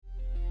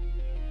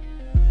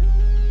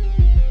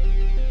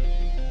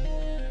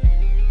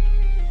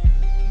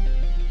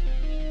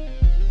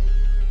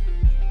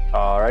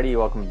Alrighty,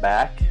 welcome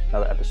back.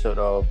 Another episode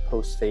of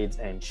Post Fades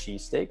and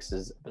Cheesesteaks. This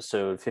is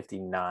episode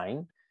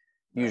 59.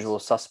 Usual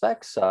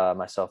suspects,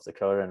 myself,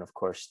 Dakota, and of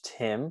course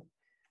Tim.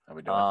 How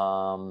we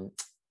doing?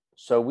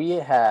 So we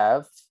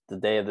have the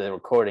day of the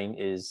recording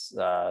is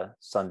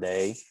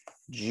Sunday,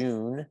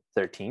 June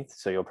 13th.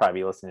 So you'll probably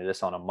be listening to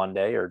this on a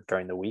Monday or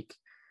during the week.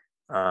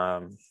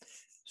 So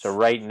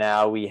right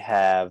now we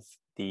have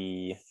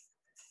the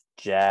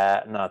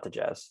not the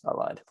Jazz. I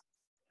lied.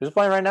 Who's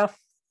playing right now?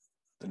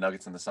 The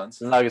Nuggets and the Suns.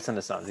 The Nuggets and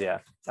the Suns. Yeah,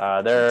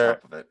 they're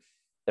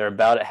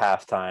about at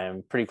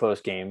halftime. Pretty close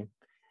game.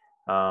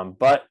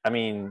 But I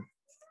mean,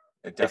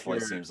 it definitely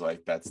seems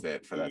like that's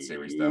it for that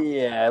series, though.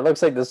 Yeah, it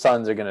looks like the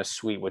Suns are going to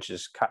sweep, which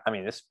is, I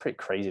mean, it's pretty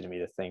crazy to me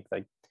to think.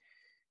 Like,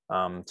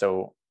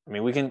 so I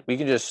mean, we can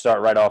just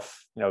start right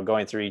off,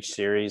 going through each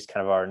series,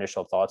 kind of our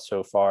initial thoughts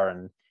so far,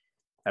 and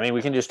I mean,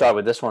 we can just start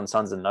with this one,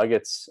 Suns and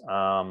Nuggets.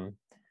 I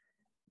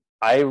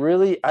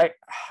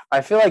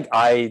feel like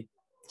I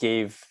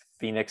gave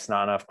Phoenix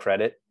not enough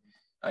credit.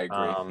 I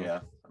agree. Yeah,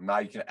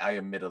 I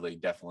admittedly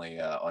definitely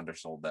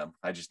undersold them.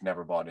 I just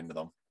never bought into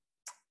them.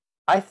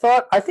 I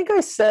think I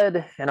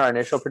said in our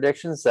initial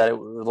predictions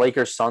that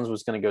Lakers Suns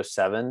was going to go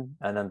 7,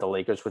 and then the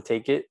Lakers would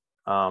take it.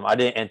 I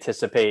didn't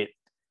anticipate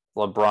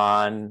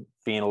LeBron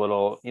being a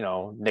little,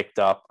 nicked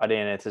up. I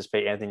didn't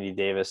anticipate Anthony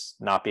Davis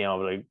not being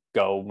able to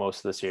go most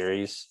of the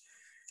series.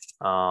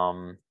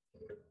 The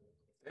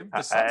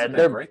Suns have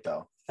been great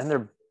though, and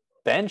their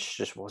bench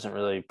just wasn't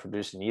really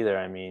producing either.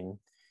 I mean,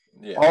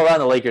 all around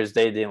the Lakers,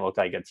 they didn't look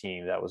like a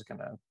team that was going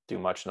to do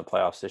much in the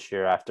playoffs this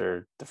year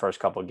after the first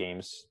couple of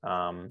games.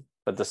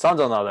 But the Suns,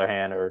 on the other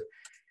hand,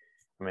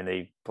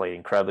 they played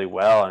incredibly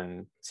well,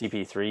 and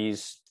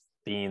CP3's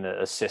being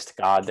the assist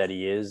god that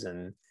he is,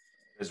 and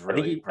is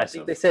really impressive.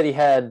 I think they said he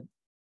had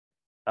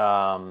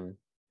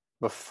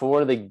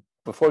before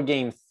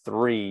game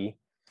 3,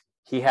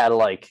 he had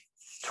like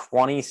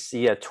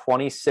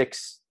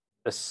 26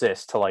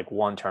 assists to like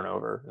 1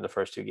 turnover in the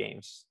first 2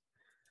 games.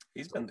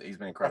 He's been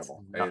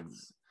incredible, and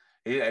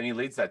he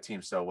leads that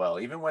team so well.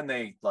 Even when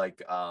they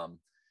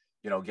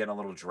get a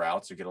little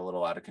droughts or get a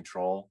little out of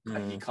control,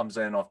 he comes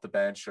in off the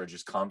bench or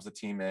just calms the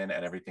team in,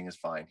 and everything is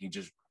fine. He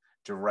just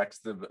directs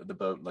the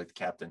boat like the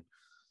captain.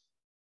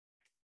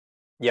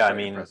 Yeah, I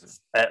mean,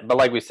 but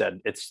like we said,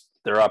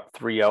 they're up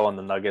 3-0 on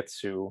the Nuggets.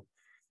 Who,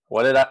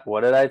 what did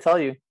I tell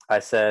you? I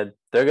said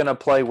they're gonna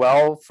play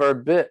well for a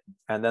bit,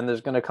 and then there's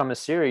gonna come a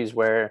series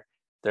where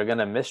they're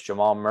gonna miss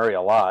Jamal Murray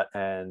a lot,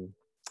 and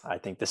I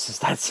think this is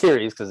that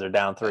series because they're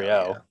down 3-0.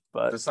 Yeah.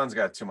 But the Suns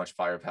got too much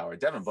firepower.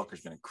 Devin Booker's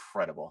been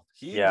incredible.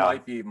 He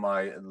might be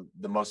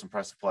the most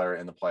impressive player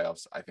in the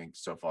playoffs, I think,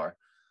 so far.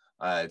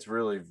 It's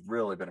really,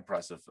 really been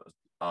impressive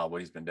what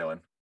he's been doing.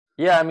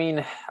 Yeah, I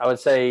mean, I would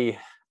say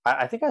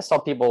I think I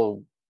saw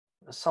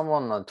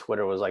someone on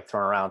Twitter was like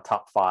throwing around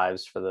top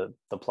 5s for the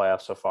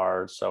playoffs so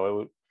far.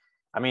 So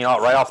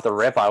right off the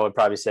rip, I would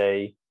probably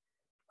say,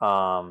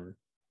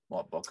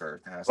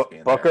 Booker has to be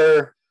in Booker.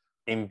 There.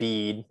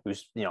 Embiid,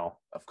 who's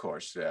of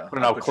course, yeah,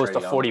 putting up close to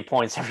 40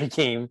 points every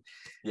game.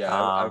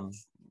 Yeah,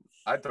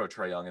 I'd throw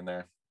Trae Young in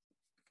there.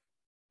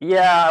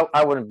 Yeah,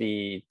 I wouldn't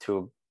be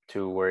too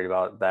worried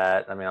about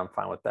that. I mean, I'm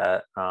fine with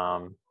that.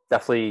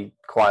 Definitely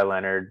Kawhi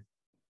Leonard.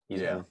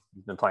 He's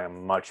been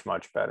playing much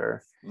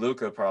better.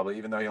 Luka probably,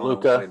 even though he only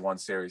played 1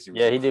 series. He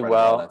did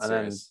well, and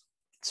then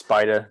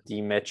Spida,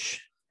 D.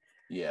 Mitch.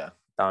 Yeah,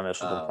 Don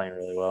Mitchell's been playing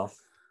really well.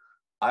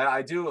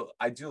 I do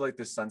like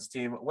this Suns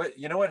team. What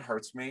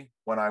hurts me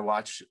when I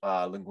watch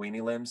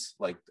Linguini limbs,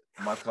 like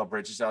Mikal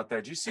Bridges out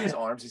there. Do you see his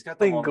arms? He's got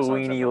the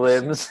Linguini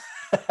limbs.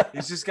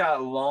 He's just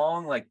got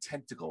long like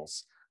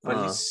tentacles,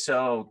 but he's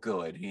so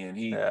good.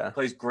 He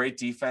plays great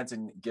defense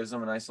and gives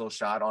them a nice little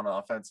shot on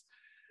offense.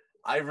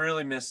 I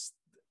really miss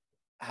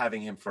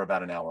having him for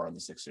about an hour on the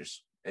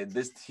Sixers.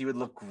 He would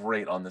look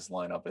great on this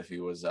lineup if he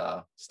was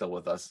still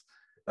with us.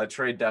 That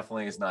trade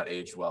definitely is not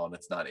aged well, and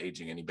it's not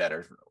aging any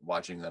better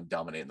watching them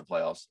dominate in the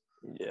playoffs.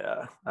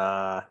 Yeah.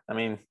 I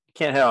mean, you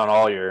can't hit on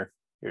all your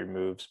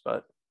moves,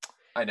 but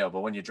I know,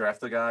 but when you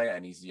draft the guy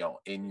and he's,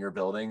 in your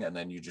building and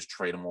then you just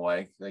trade him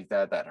away like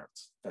that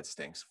hurts. That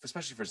stinks,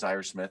 especially for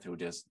Zaire Smith, who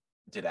just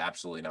did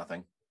absolutely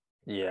nothing.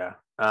 Yeah.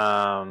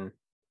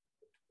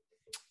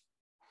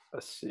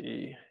 Let's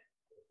see.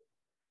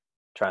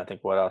 Trying to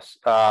think what else.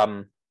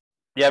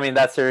 Yeah, I mean,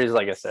 that series,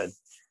 like I said,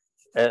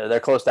 they're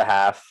close to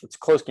half. It's a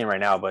close game right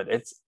now, but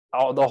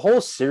the whole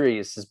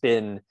series has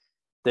been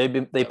they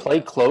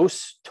play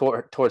close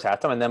towards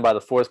halftime, and then by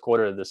the fourth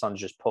quarter, the Suns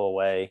just pull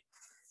away.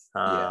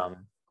 Michael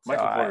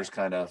Porter's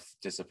kind of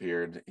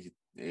disappeared.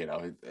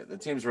 The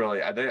team's really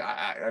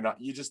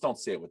you just don't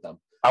see it with them.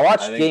 I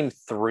watched game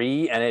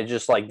 3, and it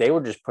just like they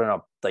were just putting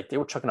up, like they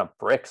were chucking up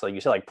bricks. Like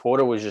you said, like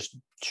Porter was just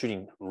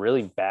shooting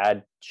really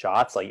bad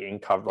shots, like in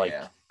cover,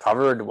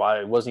 covered.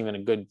 While it wasn't even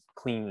a good,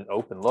 clean,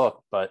 open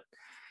look, but.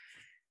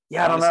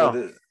 Yeah, honestly, I don't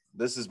know.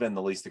 This has been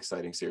the least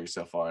exciting series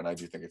so far, and I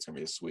do think it's going to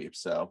be a sweep.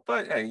 So,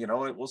 but hey, you know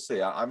what? We'll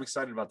see. I'm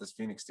excited about this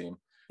Phoenix team.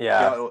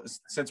 Yeah.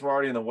 Since we're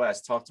already in the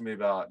West, talk to me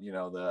about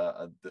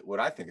the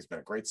what I think has been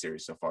a great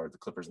series so far: the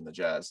Clippers and the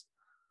Jazz.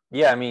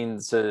 Yeah, I mean,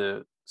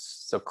 so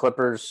So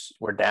Clippers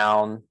were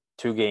down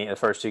the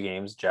first 2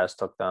 games. Jazz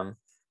took them.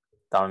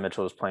 Donovan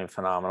Mitchell was playing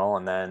phenomenal,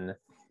 and then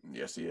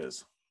yes, he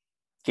is.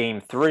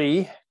 Game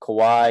 3,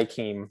 Kawhi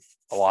came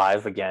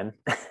alive again,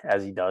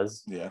 as he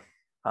does. Yeah.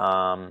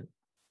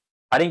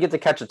 I didn't get to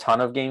catch a ton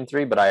of Game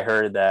 3, but I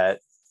heard that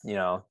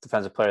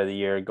Defensive Player of the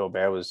Year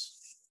Gobert was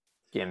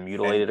getting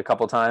mutilated a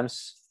couple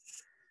times,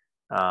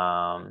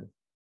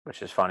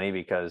 which is funny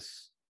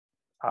because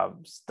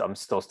I'm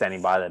still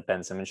standing by that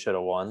Ben Simmons should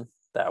have won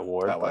that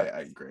award. Oh, I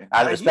agree.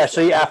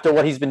 Especially after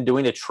what he's been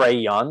doing to Trae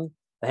Young.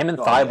 Him and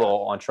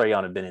Thibault on Trae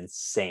Young have been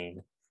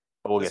insane.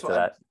 But we'll get to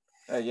that.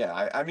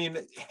 I mean,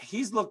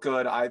 he's looked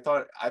good. I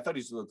thought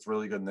he's looked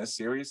really good in this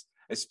series,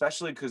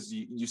 especially because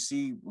you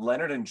see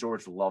Leonard and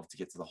George love to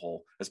get to the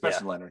hole,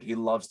 especially Leonard. He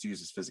loves to use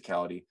his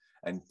physicality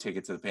and take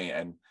it to the paint.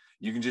 And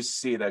you can just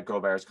see that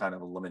Gobert is kind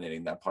of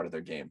eliminating that part of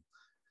their game.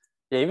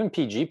 Yeah, even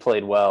PG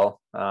played well.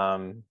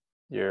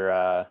 You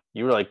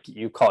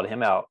called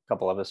him out a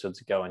couple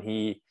episodes ago, and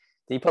he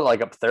put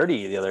like up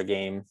 30 the other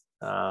game.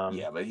 But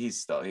he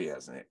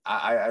hasn't.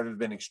 I've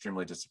been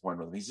extremely disappointed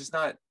with him. He's just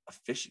not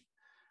efficient.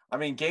 I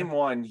mean, game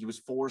 1, he was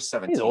 4 of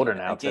 17. He's older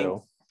now,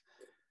 too.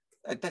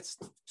 That's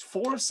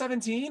 4 of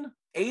 17,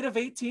 8 of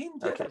 18.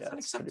 Yeah, okay, that's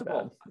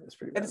unacceptable. That's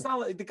pretty bad. And it's not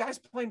like the guy's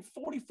playing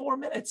 44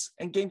 minutes,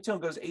 and game 2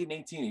 goes 8 and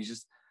 18. He's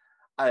just,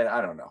 I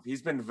don't know.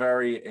 He's been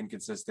very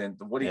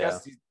inconsistent. What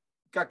he's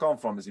got going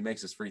for him is he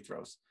makes his free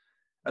throws.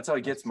 That's how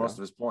he gets most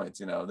of his points.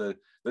 The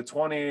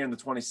 20 and the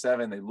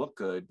 27, they look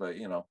good, but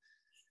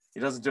he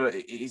doesn't do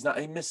it.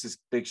 He misses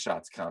big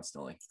shots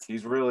constantly.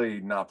 He's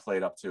really not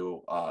played up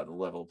to the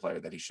level of player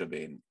that he should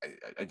be. And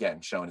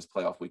again, showing his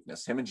playoff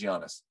weakness. Him and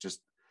Giannis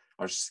just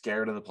are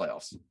scared of the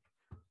playoffs.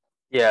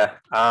 Yeah.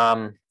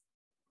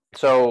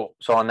 So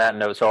on that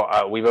note,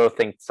 we both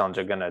think Suns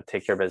are going to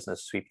take care of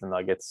business, sweep the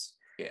Nuggets.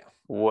 Yeah.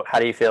 How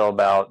do you feel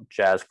about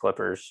Jazz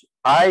Clippers?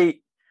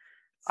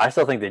 I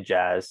still think the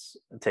Jazz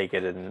take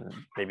it in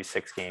maybe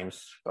 6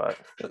 games, but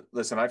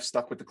listen, I've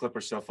stuck with the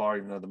Clippers so far,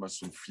 even though the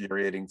most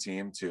infuriating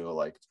team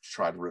to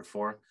try to root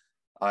for.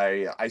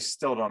 I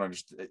still don't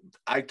understand.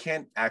 I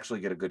can't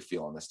actually get a good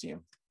feel on this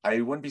team. I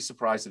wouldn't be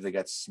surprised if they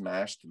get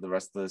smashed the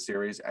rest of the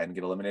series and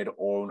get eliminated,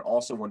 or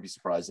also wouldn't be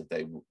surprised if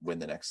they win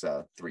the next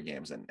 3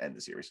 games and end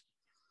the series.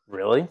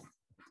 Really?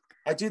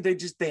 I do.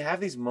 They have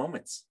these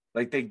moments.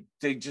 Like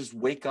they just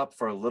wake up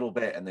for a little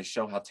bit and they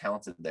show how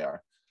talented they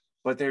are.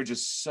 But they're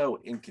just so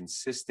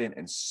inconsistent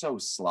and so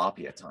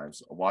sloppy at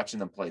times. Watching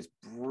them play is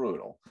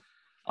brutal.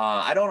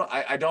 I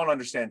don't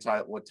understand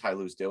what Ty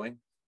Lue's doing.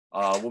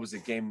 What was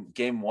it?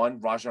 Game 1,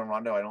 Rajon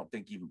Rondo, I don't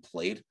think even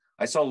played.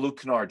 I saw Luke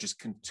Kennard just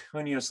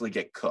continuously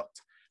get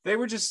cooked. They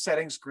were just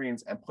setting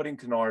screens and putting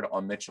Kennard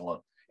on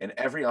Mitchell in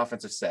every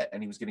offensive set,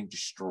 and he was getting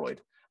destroyed.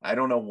 I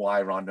don't know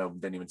why Rondo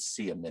didn't even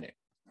see a minute.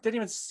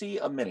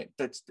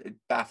 It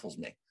baffles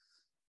me.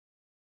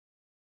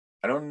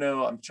 I don't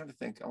know. I'm trying to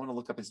think. I want to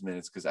look up his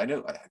minutes because I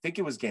think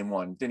it was game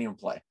 1. Didn't even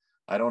play.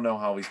 I don't know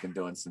how he's been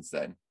doing since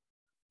then.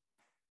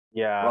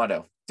 Yeah.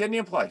 Rondo didn't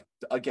even play.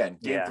 Again,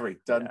 game 3.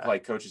 Doesn't play.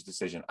 Coach's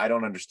decision. I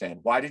don't understand.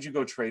 Why did you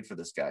go trade for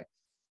this guy?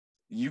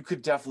 You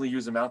could definitely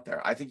use him out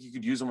there. I think you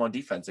could use him on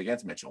defense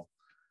against Mitchell.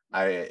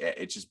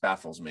 It just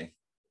baffles me.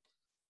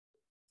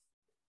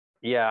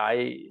 Yeah,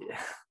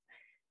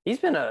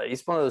 he's one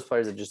of those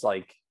players that just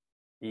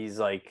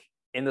he's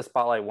in the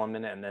spotlight 1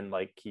 minute and then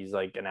he's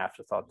an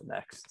afterthought the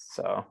next.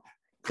 So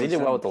they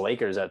did well with the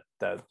Lakers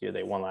that year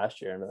they won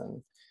last year. And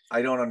then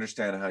I don't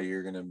understand how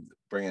you're going to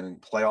bring in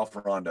playoff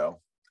Rondo,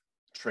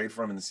 trade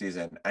for him in the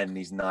season, and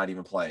he's not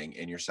even playing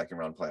in your second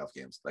round playoff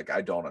games.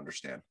 I don't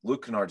understand.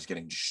 Luke Kennard is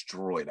getting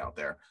destroyed out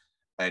there,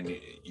 and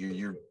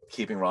you're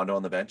keeping Rondo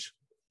on the bench.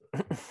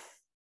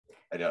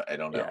 I don't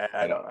know. Yeah,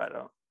 I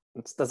don't.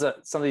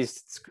 Some of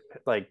these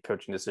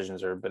coaching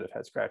decisions are a bit of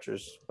head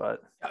scratchers,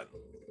 but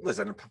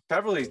listen,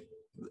 Beverly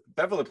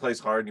plays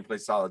hard and he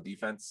plays solid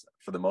defense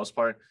for the most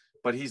part,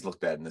 but he's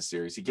looked bad in this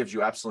series. He gives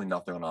you absolutely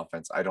nothing on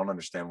offense. I don't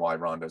understand why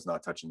Rondo's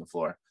not touching the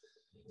floor.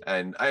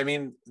 And I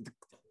mean,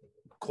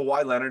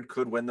 Kawhi Leonard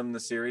could win them the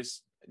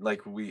series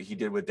he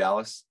did with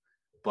Dallas,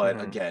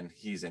 but again,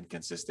 he's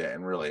inconsistent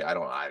and really, I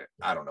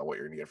don't know what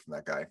you're gonna get from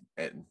that guy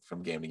and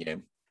from game to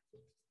game.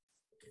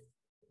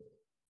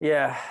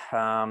 Yeah,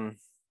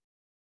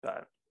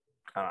 but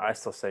I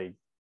still say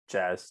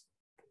Jazz.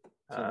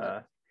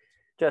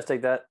 Jazz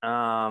take that.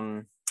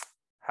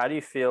 How do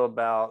you feel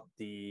about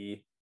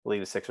the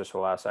Sixers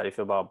for last? How do you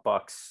feel about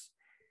Bucks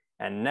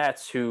and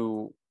Nets?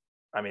 The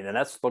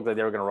Nets looked like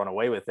they were going to run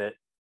away with it,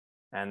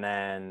 and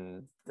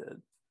then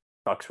the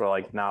Bucks were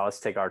like, "Nah, let's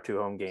take our 2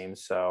 home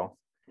games." So,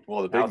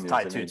 the big news,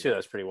 tied 2-2.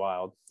 That's pretty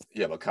wild.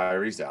 Yeah, but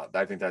Kyrie's out.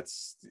 I think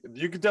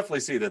you could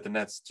definitely see that the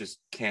Nets just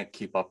can't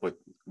keep up with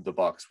the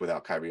Bucks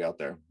without Kyrie out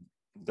there.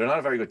 They're not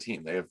a very good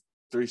team. They have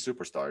 3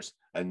 superstars,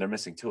 and they're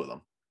missing 2 of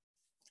them.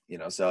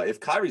 So if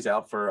Kyrie's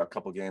out for a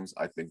couple games,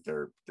 I think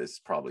this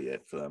is probably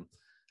it for them.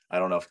 I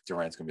don't know if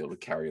Durant's going to be able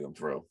to carry them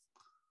through.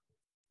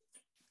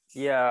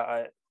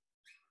 Yeah,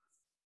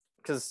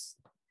 did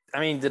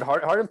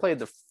Harden play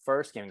the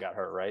first game and got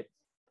hurt, right?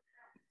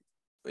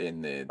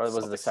 Or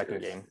was it the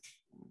second game?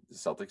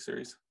 Celtics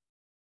series?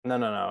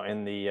 No.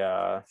 In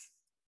the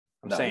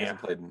I'm saying he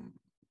hasn't played.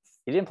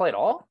 He didn't play at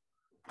all?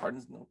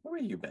 Harden's no.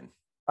 Where have you been?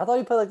 I thought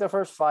he played like the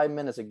first 5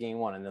 minutes of game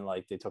 1, and then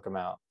like they took him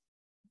out.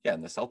 Yeah,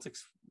 in the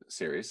Celtics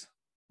series.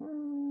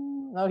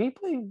 No, he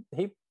played.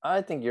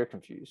 I think you're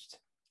confused.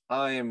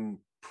 I am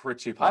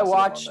pretty positive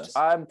on this.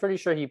 I'm pretty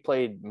sure he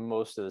played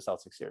most of the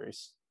Celtics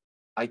series.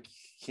 I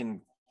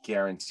can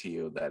guarantee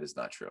you that is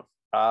not true.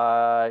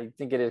 I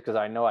think it is because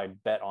I know I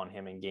bet on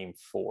him in game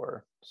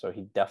 4, so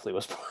he definitely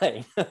was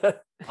playing.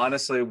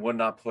 Honestly, would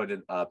not put it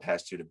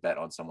past you to bet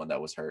on someone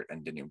that was hurt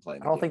and didn't even play.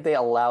 I don't think they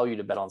allow you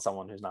to bet on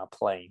someone who's not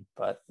playing,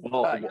 but you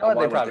know what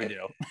they probably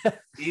do.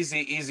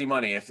 Easy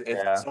money. If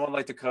someone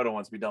like Dakota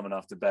wants to be dumb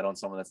enough to bet on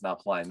someone that's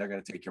not playing, they're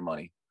going to take your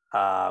money.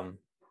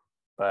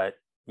 But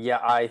yeah,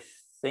 I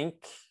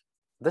think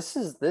this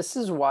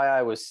is why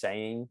I was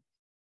saying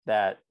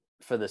that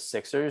for the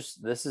Sixers,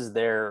 this is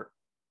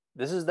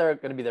going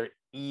to be their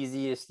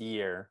easiest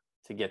year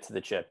to get to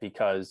the chip,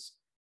 because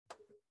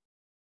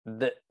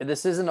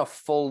this isn't a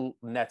full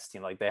Nets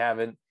team. Like they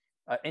haven't,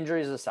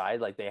 injuries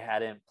aside, like they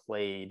hadn't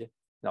played,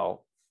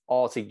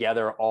 all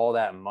together all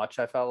that much.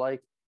 I felt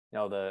like,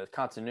 the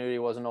continuity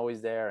wasn't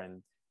always there,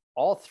 and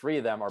all three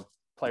of them are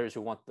players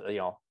who want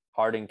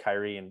Harden,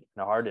 Kyrie, and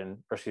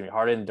Harden,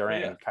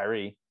 Durant, and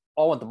Kyrie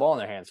all want the ball in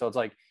their hands. So it's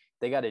like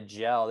they got to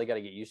gel, they got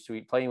to get used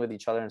to playing with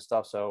each other and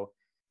stuff. So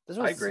this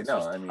was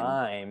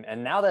time.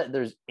 And now that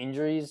there's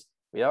injuries,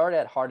 we already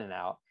had Harden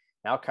out.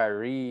 Now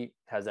Kyrie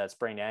has that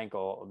sprained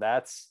ankle.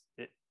 That's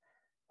it.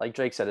 Like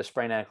Drake said, a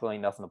sprained ankle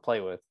ain't nothing to play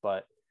with.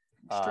 But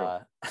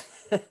because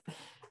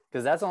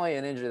that's only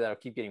an injury that'll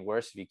keep getting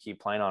worse if you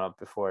keep playing on it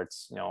before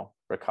it's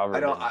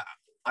recovered.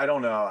 I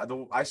don't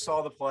know. I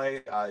saw the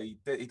play.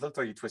 He looked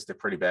like he twisted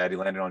pretty bad. He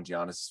landed on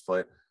Giannis'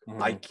 foot.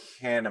 Mm-hmm. I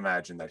can't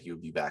imagine that he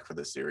would be back for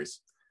this series.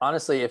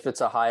 Honestly, if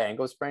it's a high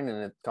ankle sprain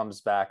and it comes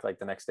back like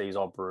the next day he's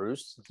all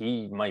bruised,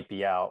 he might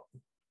be out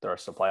the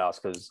rest of the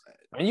playoffs, because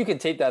you can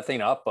tape that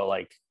thing up, but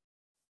like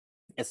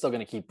it's still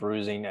going to keep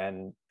bruising,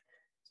 and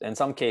in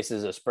some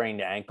cases a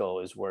sprained ankle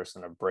is worse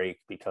than a break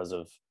because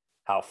of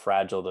how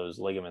fragile those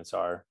ligaments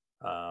are.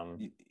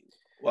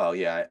 Well,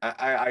 yeah,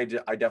 I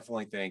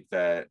definitely think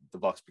that the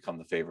Bucks become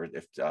the favorite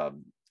if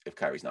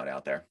Kyrie's not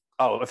out there.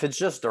 Oh, if it's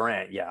just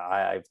Durant,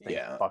 I think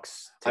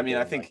Bucks. I mean,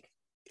 I think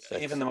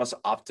even the most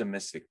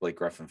optimistic Blake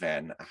Griffin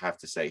fan, I have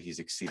to say he's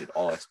exceeded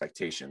all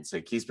expectations.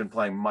 Like he's been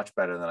playing much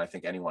better than I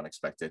think anyone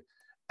expected.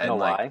 And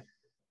why?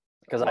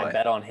 Because I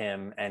bet on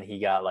him and he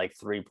got like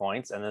 3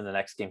 points, and then the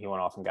next game he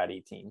went off and got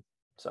 18.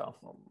 So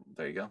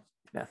there you go.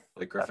 Yeah,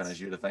 Blake Griffin has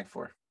you to thank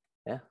for.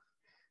 Yeah,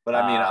 but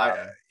I mean,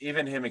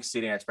 even him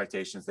exceeding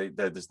expectations,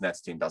 this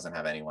Nets team doesn't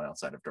have anyone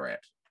outside of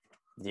Durant.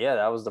 Yeah,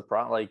 that was the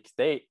problem. Like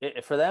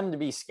for them to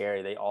be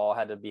scary, they all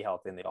had to be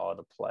healthy and they all had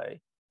to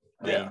play.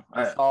 You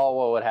saw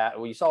what would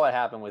happen. You saw what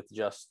happened with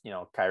just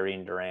Kyrie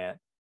and Durant.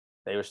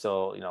 They were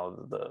still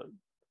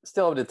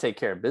still able to take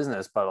care of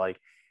business, but like,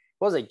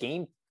 was it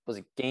game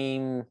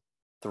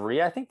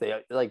 3? I think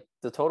they like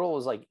the total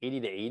was like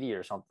 80-80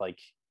 or something. Like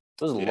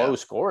it was low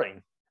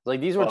scoring.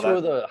 Like these were two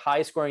of the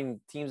high scoring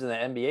teams in the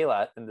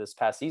NBA in this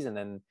past season,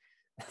 and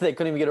they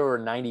couldn't even get over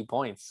 90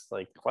 points.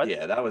 Like what?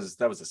 Yeah, that was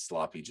a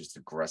sloppy, just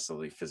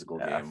aggressively physical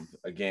game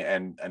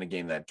again, and a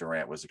game that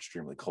Durant was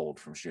extremely cold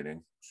from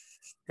shooting.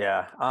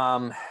 Yeah.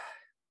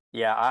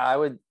 I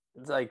would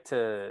like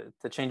to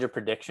change a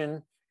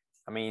prediction.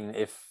 I mean,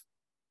 if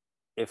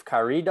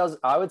Kyrie does,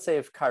 I would say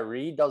if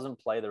Kyrie doesn't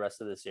play the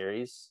rest of the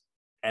series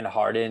and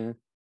Harden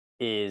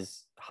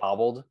is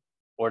hobbled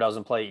or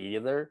doesn't play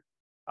either,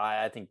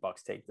 I think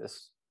Bucks take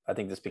this. I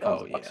think this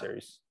becomes a Bucks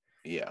series.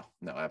 Yeah,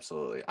 no,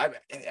 absolutely. I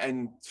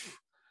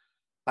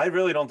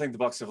really don't think the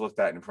Bucks have looked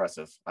that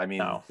impressive. I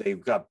mean,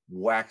 they've got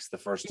waxed the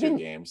first 2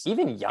 games.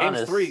 Even Giannis,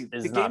 Game 3,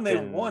 the game they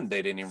won,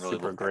 they didn't even really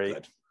look great.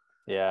 Good.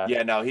 Yeah.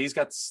 Yeah, no, he's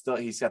got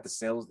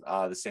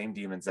the same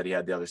demons that he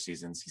had the other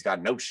seasons. He's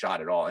got no shot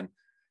at all. And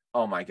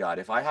oh my God,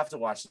 if I have to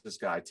watch this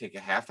guy take a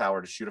half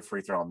hour to shoot a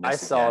free throw and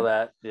miss saw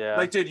that. Yeah.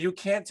 Like, dude, you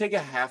can't take a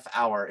half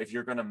hour if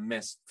you're gonna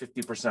miss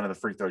 50% of the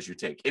free throws you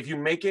take. If you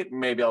make it,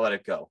 maybe I'll let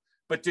it go.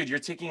 But dude, you're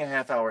taking a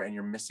half hour and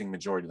you're missing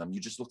majority of them. You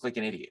just look like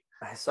an idiot.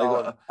 I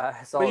saw a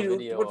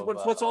video.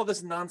 What's all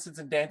this nonsense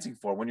and dancing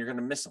for when you're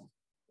gonna miss them?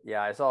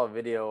 Yeah, I saw a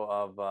video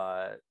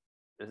of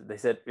they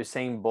said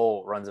Usain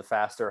Bolt runs a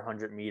faster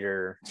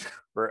 100-meter.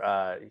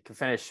 He can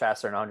finish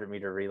faster in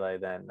 100-meter relay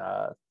than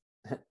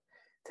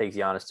takes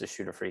Giannis to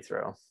shoot a free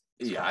throw.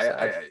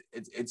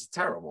 It's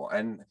terrible.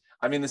 And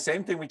I mean, the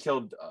same thing we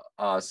killed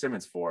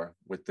Simmons for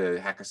with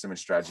the Hacker Simmons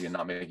strategy and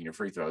not making your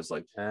free throws.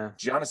 Like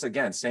Giannis,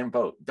 again, same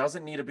boat.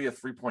 Doesn't need to be a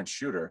 3-point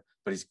shooter,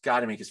 but he's got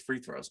to make his free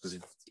throws, because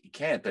if he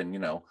can't, then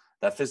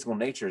that physical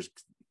nature is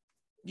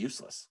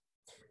useless.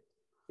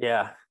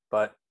 Yeah,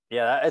 but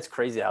it's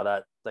crazy how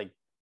that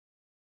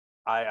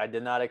I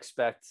did not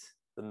expect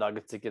the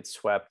Nuggets to get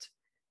swept,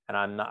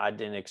 and I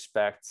didn't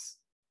expect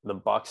the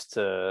Bucks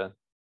to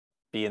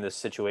be in this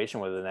situation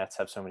where the Nets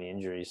have so many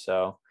injuries.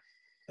 So,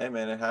 hey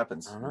man, it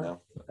happens.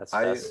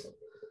 That's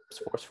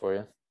sports for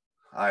you.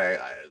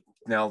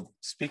 Now,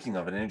 speaking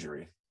of an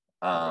injury,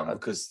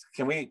 Because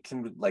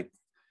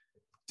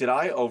did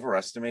I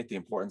overestimate the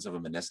importance of a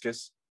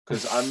meniscus?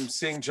 Because I'm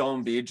seeing Joel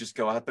Embiid just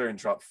go out there and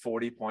drop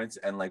 40 points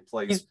and like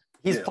play.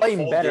 He's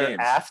playing better games.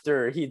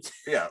 after he.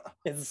 Yeah.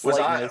 Was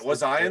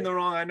I in the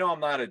wrong? I know I'm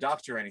not a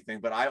doctor or anything,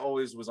 but I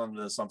always was under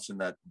the assumption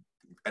that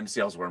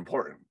MCLs were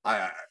important.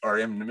 Or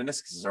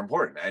meniscuses are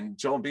important, and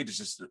Joel Embiid is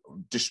just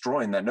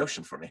destroying that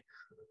notion for me.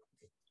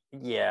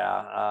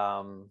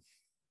 Yeah.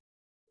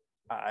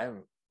 I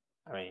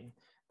mean,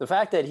 the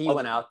fact that he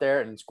went out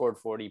there and scored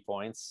 40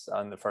 points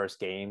on the first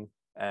game,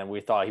 and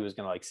we thought he was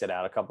going to like sit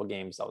out a couple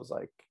games, I was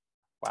like,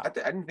 wow. I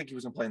didn't think he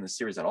was going to play in this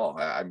series at all.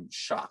 I'm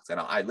shocked. And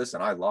I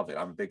love it.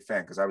 I'm a big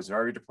fan because I was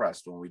very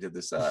depressed when we did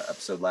this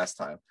episode last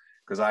time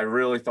because I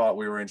really thought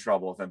we were in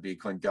trouble if Embiid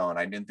couldn't go, and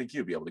I didn't think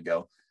he'd be able to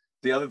go.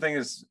 The other thing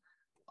is,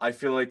 I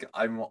feel like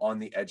I'm on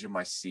the edge of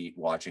my seat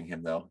watching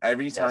him though.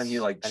 Every time he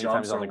like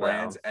jumps or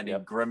lands and he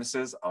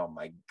grimaces, oh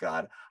my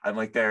God. I'm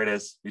like, there it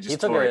is. He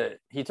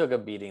took a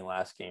beating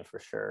last game for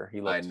sure.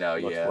 He looked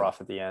rough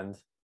at the end.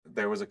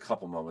 There was a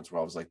couple moments where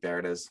I was like, there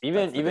it is.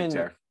 Even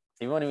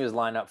when he was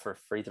lined up for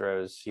free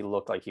throws, he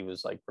looked like he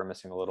was like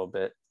grimacing a little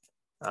bit.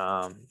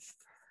 I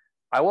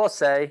will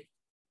say,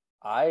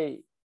 I'm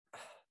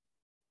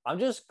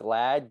just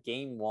glad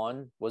game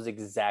one was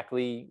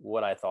exactly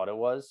what I thought it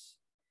was.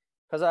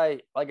 Because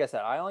like I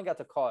said, I only got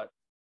to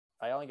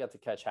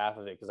catch half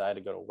of it because I had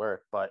to go to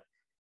work. But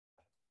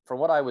from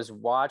what I was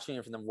watching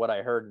and from what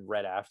I heard and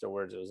read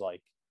afterwards, it was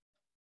like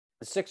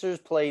the Sixers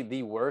played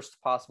the worst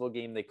possible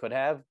game they could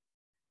have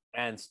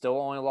and still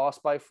only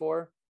lost by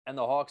 4. And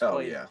the Hawks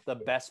played the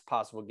best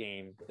possible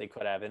game they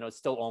could have, and it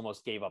still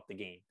almost gave up the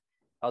game.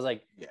 I was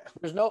like,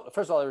 first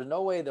of all, there's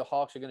no way the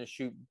Hawks are going to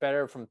shoot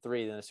better from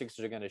 3 than the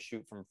Sixers are going to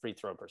shoot from free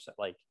throw percent.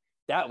 Like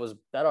that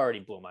already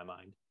blew my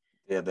mind.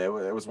 Yeah,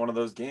 it was one of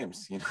those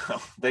games, you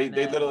know. They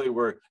literally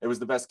were. It was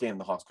the best game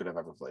the Hawks could have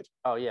ever played.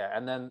 Oh yeah,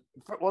 and then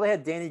they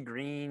had Danny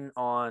Green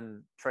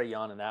on Trae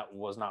Young, and that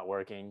was not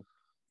working.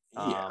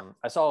 Yeah,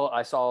 I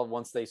saw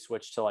once they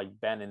switched to like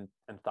Ben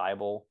and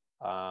Thibault.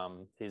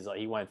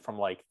 He went from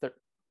like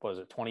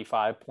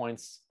 25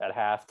 points at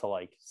half to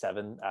like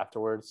 7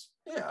 afterwards.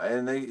 Yeah,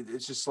 and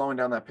it's just slowing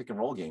down that pick and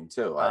roll game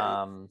too.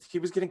 He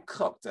was getting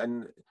cooked,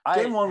 and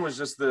game one was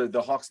just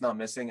the Hawks not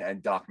missing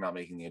and Doc not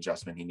making the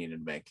adjustment he needed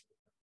to make.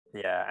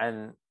 Yeah,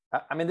 and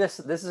I mean this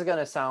is going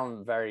to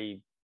sound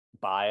very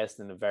biased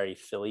and a very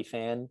Philly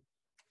fan,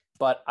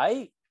 but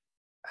I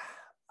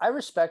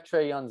respect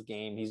Trae Young's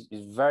game. He's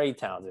very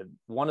talented.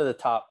 One of the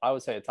top, I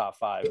would say, a top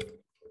 5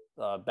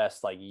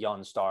 best like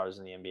young stars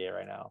in the NBA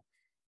right now.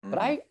 But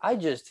I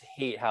just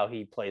hate how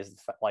he plays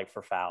like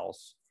for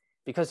fouls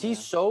because he's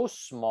so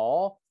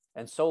small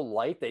and so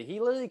light that he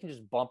literally can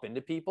just bump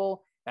into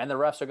people and the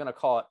refs are going to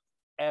call it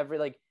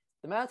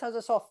the amount of times I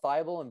saw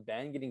Thibault and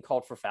Ben getting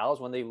called for fouls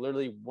when they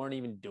literally weren't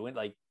even doing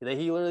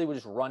he literally would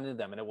just run into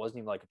them and it wasn't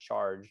even like a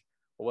charge.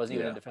 It wasn't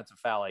even a defensive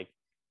foul. Like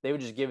they would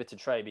just give it to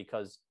Trae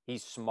because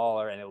he's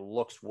smaller and it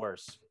looks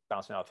worse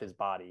bouncing off his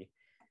body.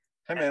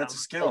 Hey man, it's a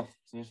skill.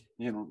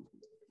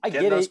 I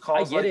get it.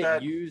 I get it.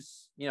 That.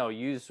 Use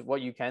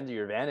what you can to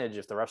your advantage.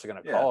 If the refs are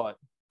going to call it,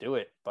 do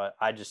it. But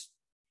I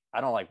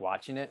don't like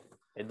watching it.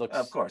 It looks.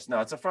 Of course, no.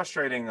 It's a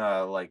frustrating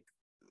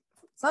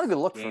It's not a good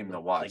look game for to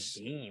watch.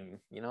 Game,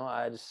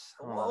 I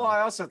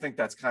also think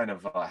that's kind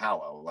of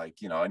hollow. And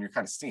you're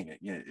kind of seeing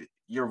it.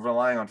 You're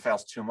relying on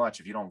fouls too much.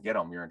 If you don't get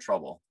them, you're in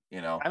trouble.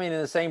 I mean,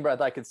 in the same breath,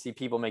 I could see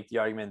people make the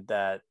argument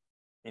that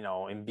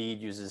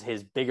Embiid uses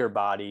his bigger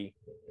body.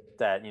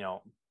 That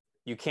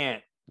you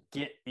can't.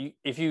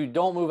 If you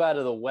don't move out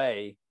of the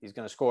way, he's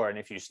going to score, and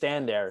if you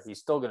stand there, he's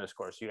still going to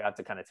score. So you have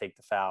to kind of take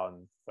the foul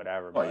and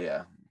whatever.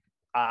 But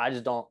I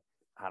just don't.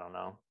 I don't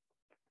know.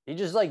 He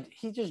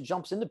just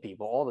jumps into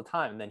people all the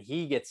time, and then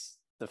he gets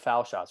the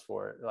foul shots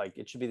for it. Like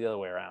it should be the other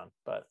way around.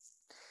 But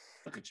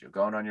look at you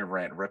going on your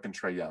rant, ripping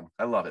Trae Young.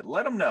 I love it.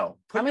 Let him know.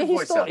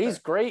 He's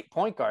great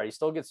point guard. He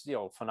still gets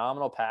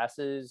phenomenal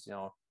passes.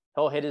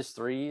 He'll hit his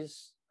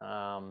threes.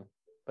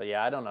 But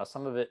yeah, I don't know.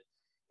 Some of it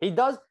he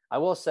does. I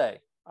will say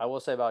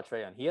about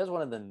Trae Young, he has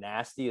one of the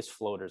nastiest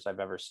floaters I've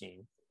ever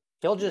seen.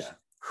 He'll just,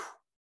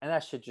 and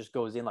that shit just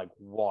goes in like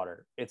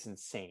water. It's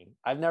insane.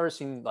 I've never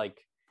seen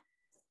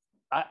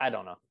I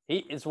don't know.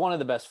 It's one of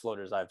the best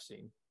floaters I've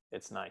seen.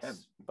 It's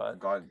nice, but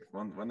God,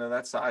 when they're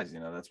that size,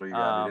 that's what you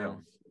gotta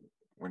do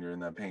when you're in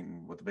that paint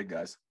with the big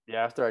guys.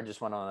 Yeah, after I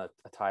just went on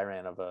a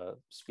tirade of a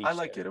speech. I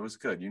liked it. It was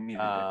good. You needed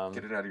to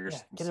get it out of your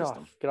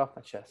system. Get off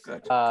my chest.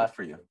 Good. Good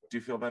for you. Do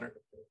you feel better?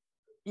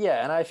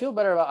 Yeah, and I feel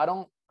better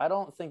about. I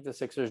don't think the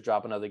Sixers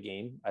drop another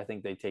game. I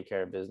think they take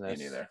care of business.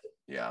 Me neither.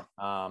 Yeah.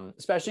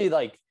 Especially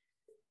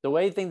the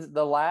way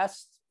the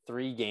last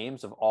 3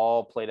 games have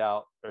all played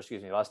out,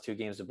 the last 2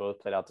 games have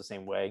both played out the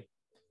same way.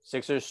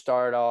 Sixers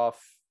start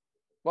off,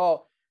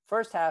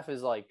 first half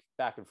is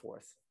back and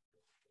forth.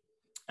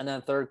 And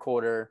then third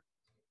quarter,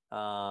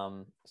 still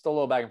a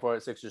little back and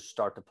forth. Sixers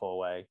start to pull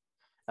away.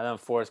 And then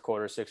fourth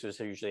quarter, Sixers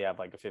usually have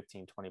a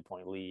 15,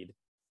 20-point lead.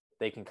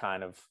 They can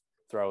kind of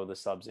throw the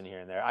subs in here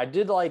and there. I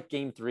did like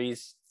game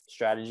 3's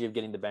strategy of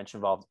getting the bench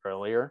involved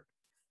earlier.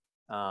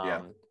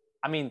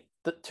 I mean,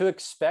 to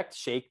expect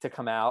Shake to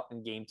come out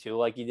in game 2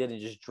 like he did and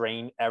just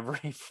drain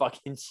every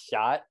fucking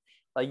shot,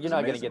 like you're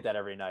not going to get that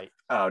every night.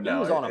 Oh no, he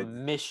was on a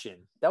mission.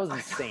 That was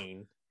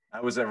insane.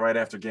 That was right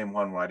after game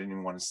 1 where I didn't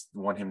even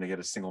want him to get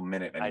a single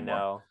minute anymore. I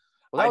know.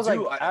 Well, that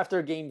was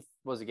after game 2.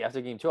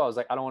 I was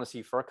like, I don't want to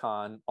see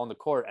Furkan on the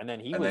court, and then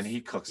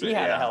he cooks it. He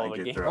had a hell of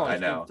a game on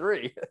game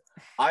 3.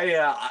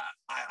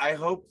 I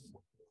hope.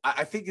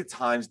 I think at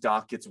times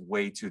Doc gets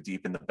way too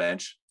deep in the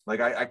bench. Like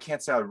I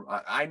can't say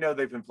I know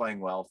they've been playing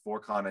well.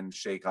 Furkan and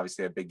Shake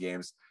obviously have big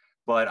games,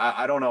 but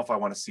I don't know if I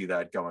want to see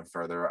that going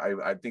further.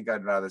 I think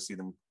I'd rather see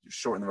them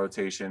shorten the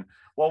rotation.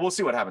 Well, we'll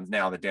see what happens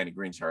now that Danny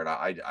Green's hurt.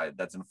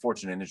 That's an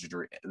unfortunate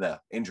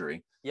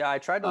injury. Yeah, I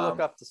tried to look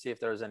up to see if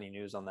there was any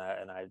news on that,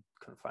 and I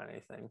couldn't find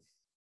anything.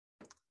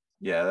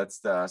 Yeah,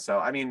 that's so.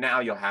 I mean, now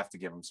you'll have to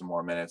give him some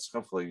more minutes.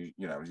 Hopefully,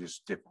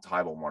 just give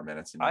Thybulle more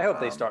minutes. And, I hope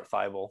they start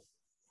Thybulle.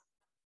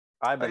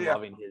 I've been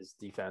loving his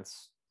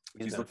defense.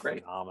 He's been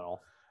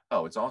phenomenal.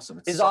 Oh, it's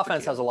awesome. His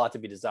offense has a lot to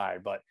be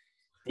desired, but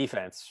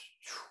defense.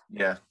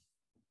 Yeah.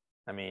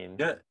 I mean,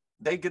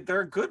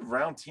 they're a good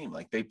round team.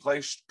 Like they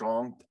play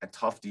strong and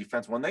tough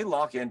defense. When they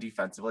lock in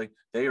defensively,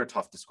 they are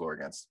tough to score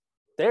against.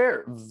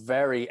 They're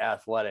very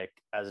athletic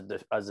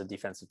as a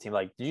defensive team.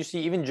 Like, did you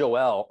see even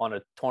Joel on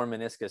a torn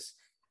meniscus?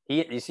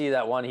 You see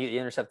that one? He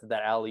intercepted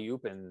that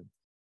alley-oop, and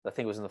I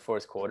think it was in the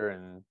fourth quarter,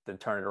 and then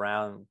turned it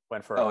around,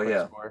 went for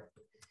a score.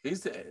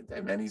 He's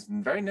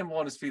very nimble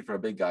on his feet for a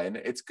big guy, and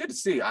it's good to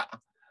see.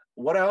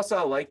 What I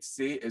also like to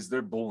see is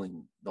they're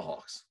bullying the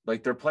Hawks.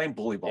 Like they're playing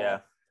bully ball,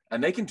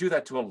 and they can do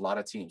that to a lot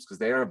of teams because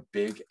they are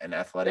big and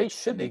athletic. They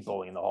should be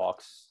bullying the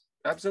Hawks.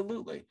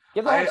 Absolutely.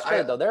 Give the Hawks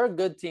credit though; they're a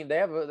good team.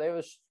 They're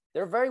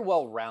very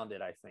well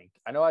rounded. I think.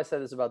 I know I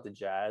said this about the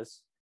Jazz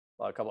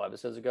a couple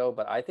episodes ago,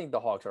 but I think the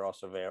Hawks are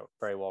also very,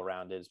 very well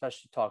rounded.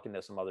 Especially talking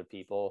to some other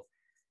people,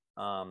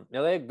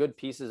 they have good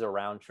pieces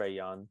around Trae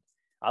Young.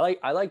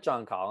 I like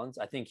John Collins.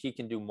 I think he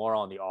can do more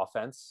on the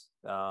offense,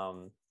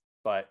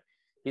 but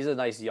he's a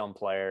nice young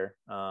player.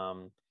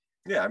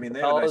 Yeah, I mean,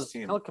 they have a nice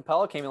team.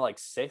 Capella came in like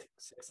sixth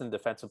in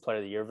Defensive Player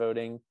of the Year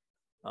voting.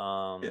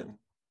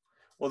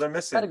 Well, they're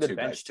missing had a good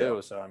bench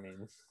too. So I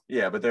mean,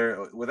 yeah, but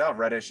they're without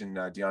Reddish and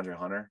DeAndre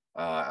Hunter.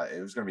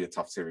 It was going to be a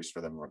tough series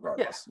for them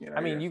regardless. Yeah.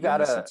 I mean, you got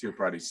to two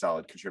pretty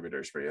solid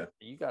contributors for you.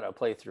 You got to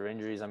play through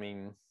injuries. I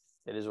mean,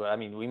 it is what I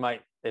mean. We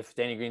might if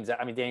Danny Green's.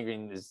 I mean, Danny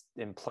Green is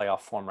in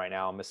playoff form right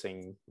now,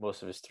 missing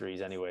most of his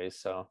threes anyways.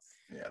 So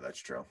yeah, that's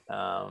true.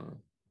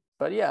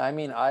 But yeah, I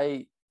mean,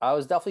 I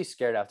was definitely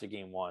scared after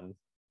game 1.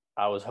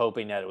 I was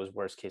hoping that it was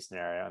worst case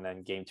scenario, and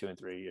then game 2 and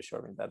 3 you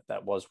showed me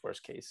that was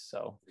worst case.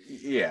 So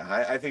yeah,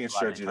 I think it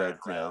showed you that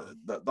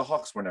the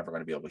Hawks were never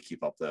going to be able to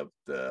keep up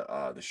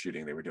the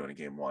shooting they were doing in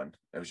game 1.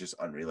 It was just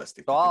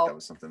unrealistic. I think that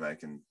was something that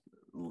can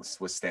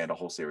withstand a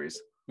whole series.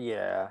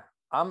 Yeah,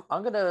 I'm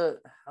gonna.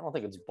 I don't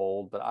think it's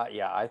bold, but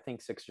I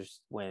think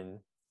Sixers win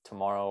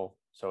tomorrow.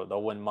 So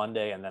they'll win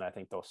Monday, and then I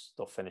think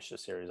they'll finish the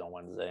series on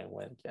Wednesday and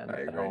win again.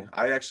 I agree.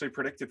 I actually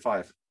predicted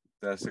 5.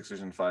 The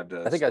Sixers in 5.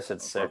 I think I said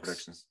 6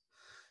 predictions.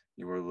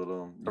 You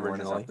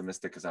weren't as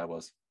optimistic as I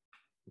was.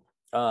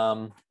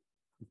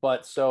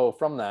 But so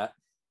from that,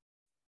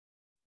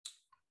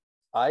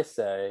 I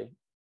say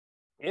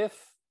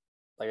if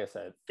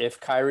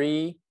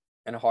Kyrie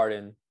and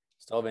Harden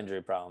still have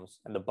injury problems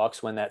and the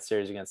Bucks win that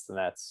series against the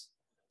Nets,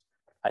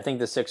 I think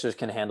the Sixers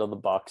can handle the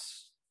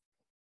Bucks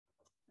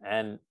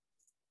and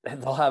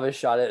they'll have a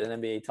shot at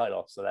an NBA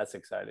title. So that's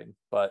exciting.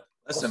 But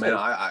listen, man,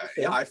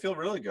 I feel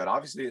really good.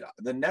 Obviously,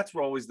 the Nets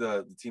were always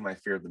the team I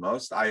feared the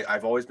most.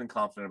 I've always been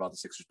confident about the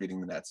Sixers beating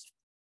the Nets.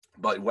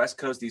 But West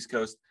Coast, East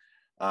Coast,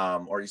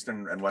 or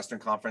Eastern and Western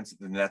Conference,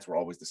 the Nets were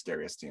always the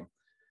scariest team.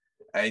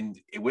 And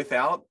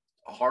without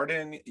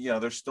Harden,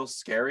 they're still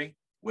scary.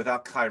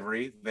 Without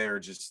Kyrie, they're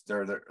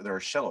a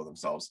shell of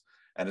themselves,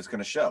 and it's going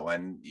to show.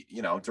 And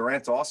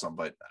Durant's awesome,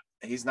 but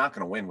he's not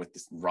going to win with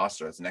this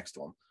roster that's next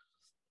to him.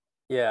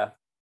 Yeah.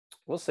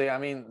 We'll see. I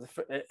mean,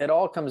 it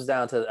all comes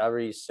down to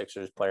every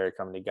Sixers player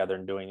coming together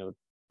and doing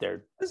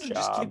their job.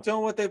 Just keep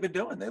doing what they've been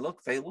doing. They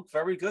look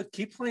very good.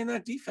 Keep playing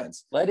that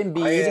defense. Let him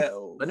be.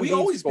 We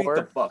always beat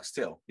the Bucks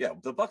too. Yeah,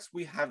 the Bucks.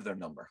 We have their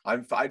number.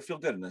 I'd feel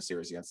good in this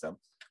series against them.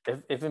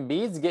 If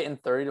Embiid's getting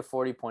 30 to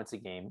 40 points a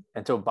game,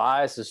 and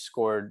Tobias has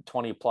scored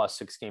 20 plus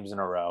 6 games in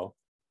a row,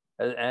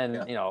 and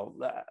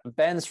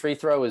Ben's free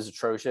throw is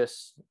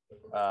atrocious.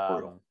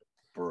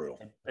 Brutal.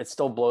 It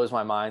still blows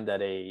my mind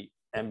that a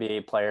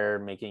NBA player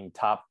making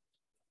I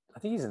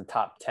think he's in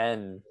top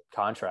 10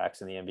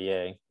 contracts in the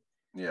NBA.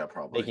 Yeah,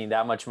 probably. Making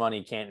that much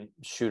money can't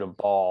shoot a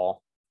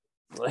ball.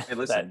 Hey,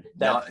 listen,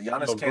 that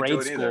Giannis can't grade do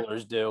it either.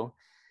 Schoolers do.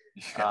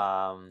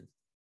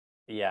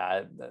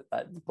 Yeah.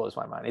 That blows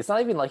my mind. It's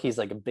not even like he's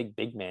like a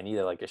big man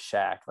either, like a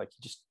Shaq. Like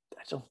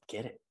I don't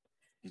get it.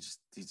 He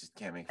just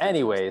can't make.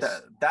 Anyways,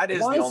 that is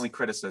the only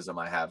criticism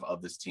I have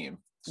of this team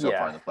so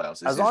far in the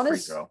playoffs.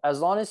 As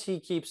long as he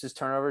keeps his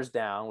turnovers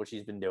down, which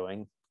he's been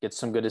doing, gets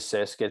some good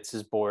assists, gets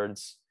his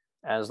boards,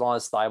 and as long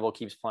as Thybulle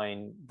keeps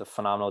playing the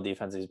phenomenal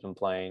defense he's been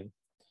playing,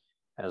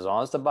 and as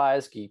long as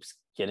Tobias keeps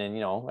getting,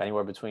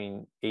 anywhere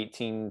between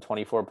 18 and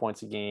 24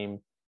 points a game,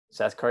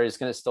 Seth Curry is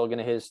still going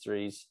to hit his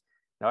threes.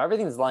 Now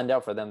everything's lined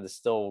up for them to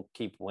still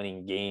keep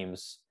winning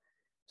games.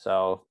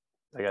 So,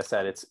 like I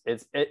said, it's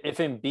if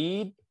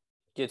Embiid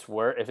gets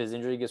worse, if his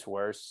injury gets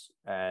worse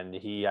and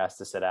he has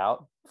to sit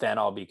out, then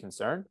I'll be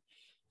concerned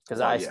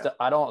because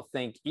I don't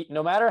think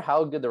no matter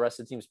how good the rest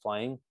of the team's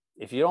playing,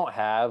 if you don't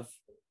have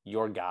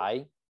your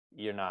guy,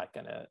 you're not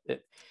gonna.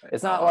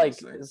 It's not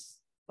like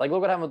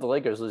look what happened with the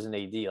Lakers losing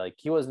AD. Like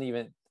he wasn't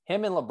even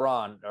him and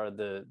LeBron are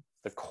the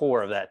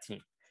core of that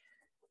team.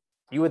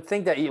 You would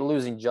think that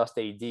losing just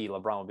AD,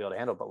 LeBron would be able to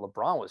handle, but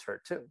LeBron was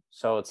hurt too.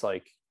 So it's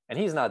like, and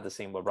he's not the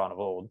same LeBron of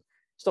old.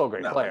 Still a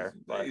great player.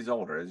 But he's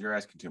older. You're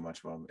asking too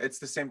much of him. It's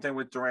the same thing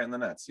with Durant and the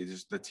Nets.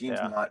 The team's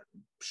not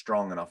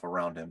strong enough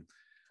around him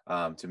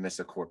to miss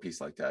a core piece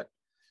like that.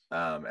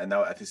 And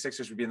now the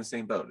Sixers would be in the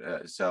same boat.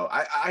 So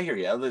I hear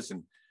you.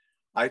 Listen,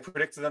 I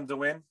predicted them to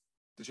win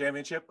the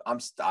championship. I'm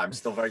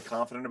still very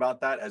confident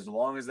about that as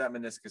long as that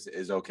meniscus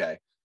is okay.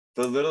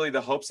 Literally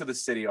the hopes of the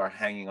city are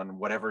hanging on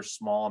whatever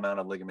small amount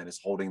of ligament is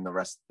holding the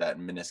rest of that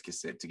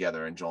meniscus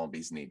together in Joel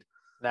Embiid's knee.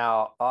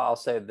 Now, I'll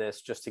say this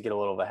just to get a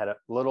little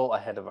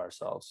ahead of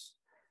ourselves.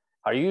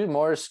 Are you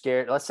more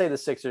scared? Let's say the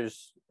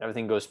Sixers,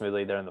 everything goes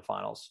smoothly. They're in the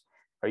finals.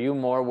 Are you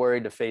more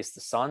worried to face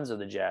the Suns or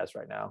the Jazz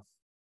right now?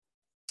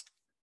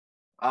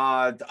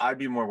 I'd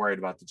be more worried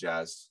about the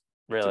Jazz.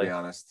 Really? To be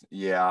honest.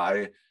 Yeah.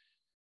 I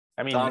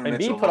mean,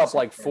 Embiid put up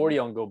like 40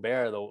 on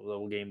Gobert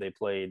the game they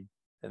played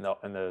in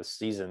the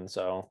season.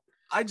 So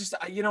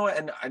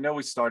and I know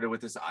we started with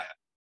this.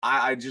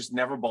 I just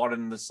never bought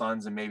into the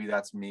Suns, and maybe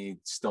that's me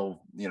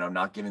still,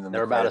 not giving them.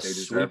 They're about to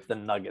sweep the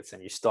Nuggets,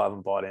 and you still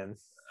haven't bought in.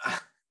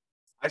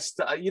 I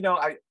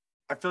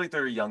feel like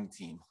they're a young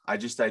team. I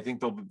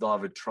think they'll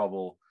have a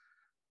trouble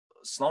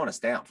slowing us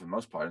down for the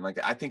most part. And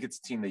I think it's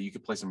a team that you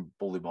could play some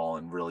bully ball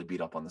and really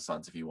beat up on the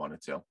Suns if you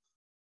wanted to.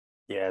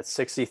 Yeah, it's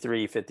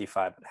 63-55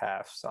 at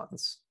half,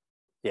 Suns.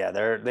 Yeah,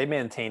 they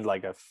maintained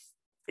like a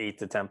 8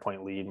 to 10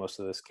 point lead most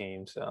of this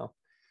game. So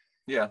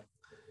yeah.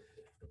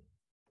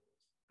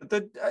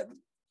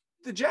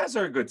 The Jazz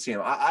are a good team.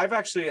 I've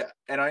actually,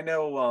 and I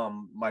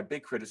know my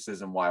big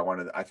criticism why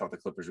I thought the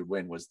Clippers would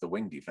win was the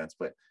wing defense.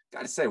 But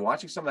got to say,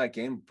 watching some of that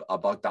game,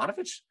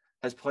 Bogdanovich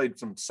has played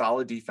some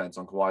solid defense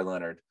on Kawhi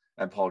Leonard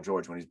and Paul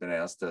George when he's been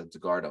asked to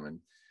guard them, and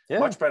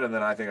much better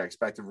than I think I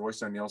expected.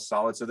 Royce O'Neal's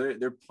solid, so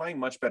they're playing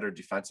much better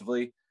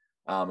defensively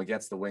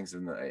against the wings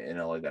in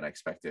LA than I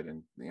expected,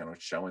 and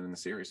it's showing in the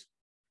series.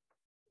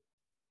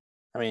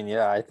 I mean,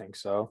 yeah, I think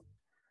so.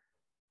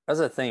 That's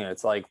the thing.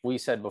 It's like we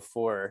said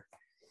before,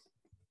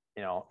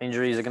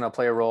 injuries are going to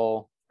play a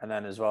role. And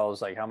then as well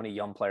as like how many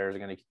young players are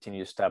going to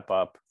continue to step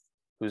up,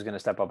 who's going to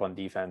step up on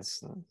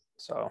defense. And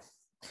so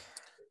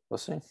we'll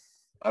see.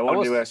 I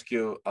wanted to ask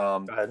you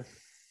go ahead.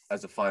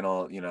 As a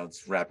final,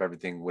 let's wrap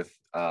everything with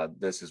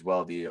this as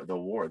well. The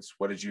awards.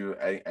 What did you,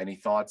 any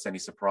thoughts, any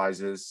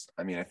surprises?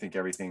 I mean, I think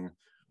everything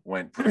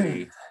went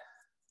pretty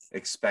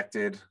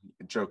expected.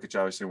 Jokic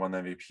obviously won the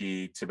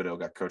MVP. Thibodeau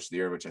got Coach of the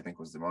Year, which I think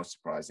was the most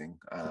surprising.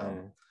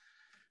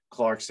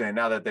 Clarkson,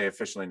 now that they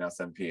officially announced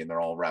MVP and they're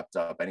all wrapped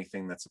up,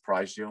 anything that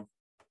surprised you?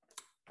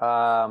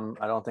 I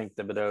don't think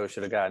Thibodeau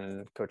should have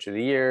gotten Coach of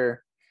the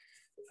Year.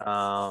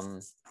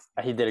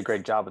 He did a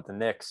great job with the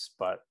Knicks,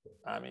 but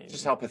I mean,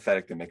 just how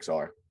pathetic the Knicks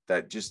are.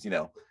 That just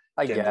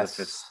I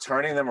guess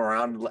turning them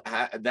around,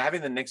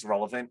 having the Knicks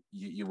relevant,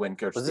 you win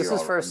Coach of the Year. Was this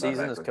his first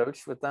season as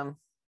coach with them?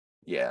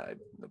 Yeah,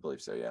 I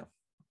believe so. Yeah.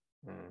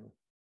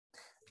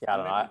 Yeah, I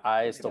don't know.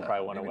 I still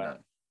probably want to win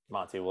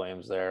Monty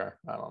Williams there.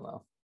 I don't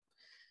know.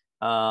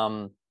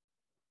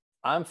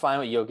 I'm fine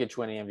with Jokic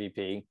winning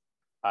MVP.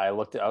 I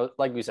looked at,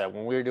 like we said,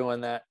 when we were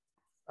doing that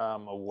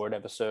award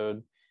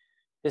episode,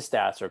 his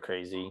stats are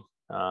crazy.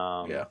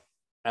 And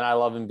I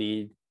love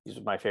Embiid. He's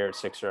my favorite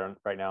Sixer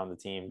right now on the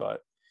team,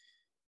 but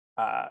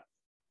I'm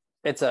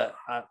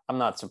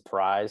not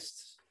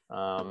surprised.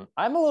 I'm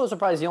a little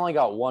surprised he only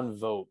got one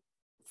vote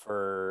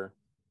for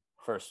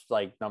first,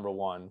 like number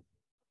one.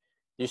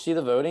 You see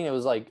the voting? It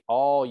was like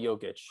all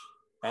Jokic.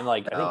 And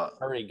I think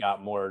Curry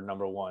got more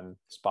number one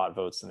spot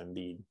votes than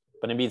Embiid.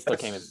 But Embiid still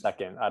came in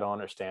second. I don't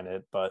understand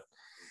it, but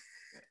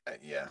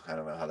yeah, I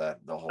don't know how the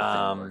whole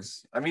thing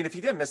works. I mean, if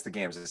he didn't miss the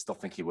games, I still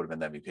think he would have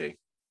been the MVP.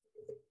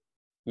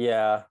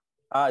 Yeah.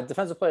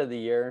 Defensive player of the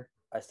year,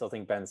 I still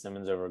think Ben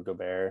Simmons over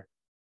Gobert.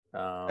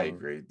 I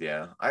agree.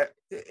 Yeah.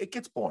 It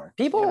gets boring.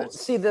 People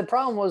see the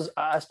problem was,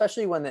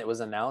 especially when it was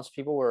announced,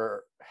 people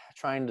were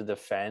trying to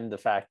defend the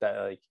fact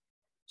that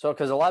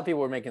because a lot of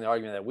people were making the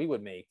argument that we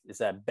would make is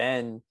that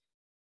Ben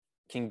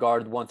can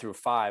guard 1 through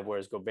 5,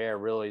 whereas Gobert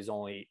really is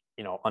only,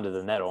 under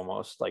the net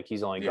almost, like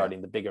he's only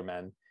guarding the bigger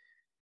men.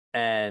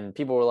 And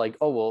people were like,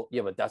 oh, well,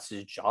 yeah, but that's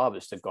his job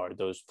is to guard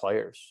those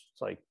players.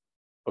 It's like,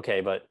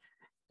 okay, but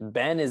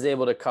Ben is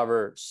able to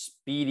cover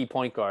speedy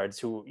point guards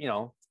who,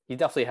 he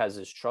definitely has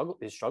his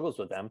struggles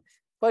with them,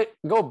 but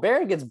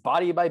Gobert gets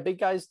bodied by big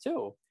guys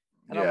too.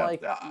 And I'm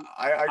like,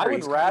 I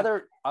would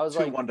rather, I was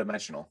like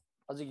one-dimensional.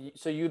 I was like,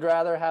 so you'd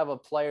rather have a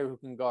player who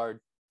can guard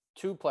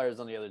 2 players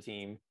on the other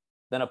team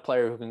than a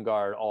player who can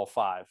guard all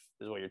 5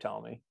 is what you're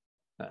telling me.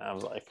 I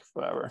was like,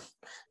 whatever.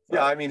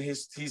 Yeah, I mean,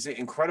 he's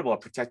incredible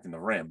at protecting the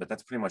rim, but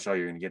that's pretty much all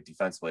you're going to get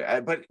defensively.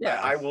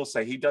 I will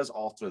say he does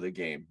alter the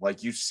game.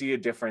 Like you see a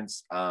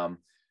difference. The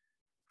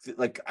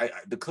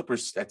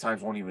Clippers at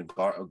times won't even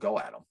go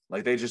at him.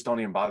 Like they just don't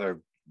even bother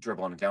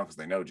dribbling it down because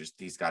they know just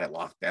he's got it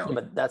locked down. Yeah,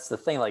 but that's the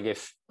thing. Like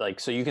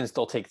so you can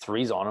still take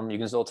threes on him. You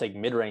can still take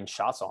mid-range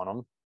shots on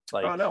him.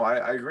 Like, oh no,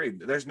 I agree.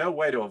 There's no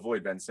way to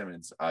avoid Ben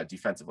Simmons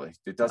defensively.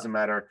 It doesn't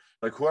matter.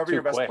 Like whoever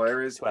your best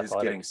player is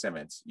getting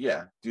Simmons.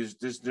 Yeah,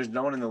 there's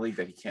no one in the league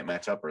that he can't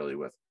match up really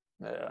with.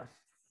 Yeah.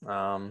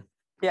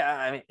 Yeah,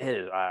 I mean, it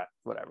is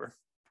whatever.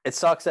 It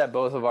sucks that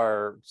both of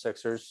our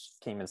Sixers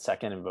came in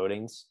second in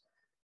votings.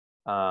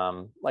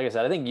 Like I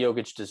said, I think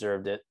Jokic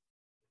deserved it.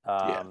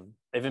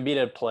 If Embiid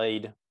had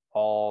played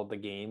all the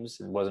games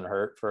and wasn't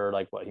hurt for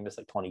he missed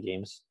 20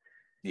 games.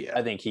 Yeah,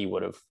 I think he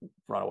would have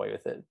run away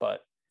with it.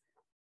 But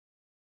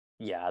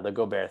yeah, the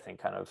Gobert thing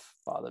kind of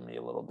bothered me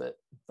a little bit.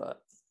 But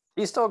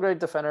he's still a great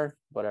defender.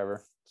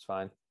 Whatever, it's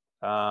fine.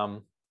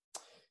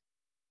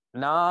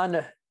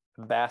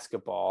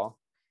 Non-basketball,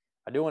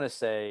 I do want to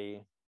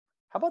say,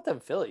 how about them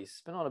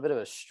Phillies? Been on a bit of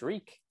a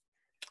streak.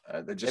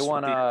 They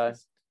won.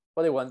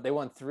 They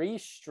won 3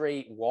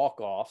 straight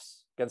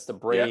walk-offs against the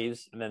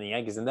Braves and then the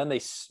Yankees, and then they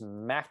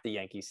smacked the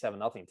Yankees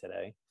 7-0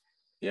 today.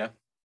 Yeah.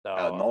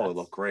 So Nola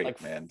looked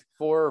great, man.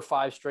 4 or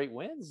 5 straight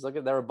wins. Look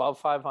at they're above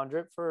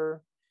 500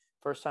 for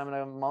first time in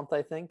a month,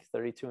 I think,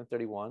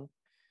 32-31.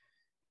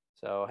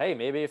 So hey,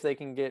 maybe if they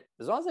can get,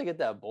 as long as they get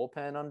that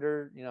bullpen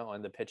under,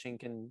 and the pitching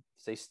can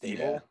stay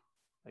stable.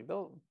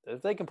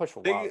 If they can push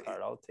for wild card,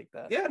 I'll take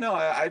that. Yeah, no,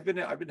 I've been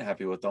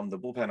happy with them. The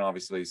bullpen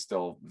obviously is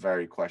still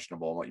very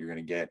questionable what you're going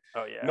to get.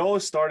 Oh yeah, Nola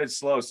started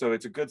slow, so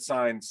it's a good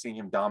sign seeing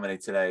him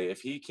dominate today.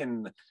 If he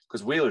can,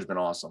 because Wheeler's been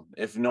awesome.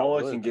 If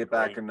Nola can get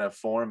back in the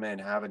form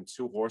and having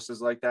 2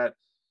 horses like that,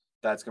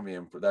 that's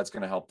going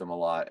to help them a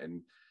lot.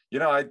 And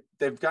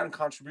they've gotten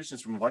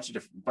contributions from a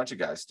bunch of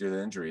guys due to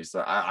the injuries. So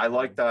I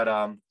like that.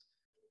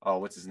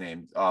 What's his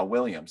name?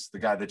 Williams, the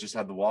guy that just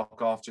had the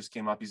walk off, just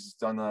came up. He's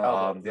done the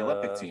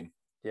Olympic team.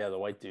 Yeah, the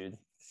white dude.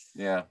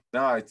 Yeah,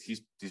 no,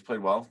 he's played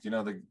well.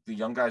 The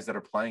young guys that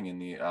are playing in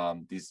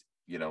these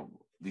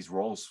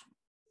roles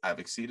have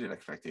exceeded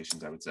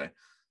expectations, I would say.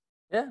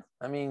 Yeah,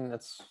 I mean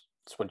that's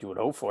what you would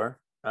hope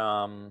for.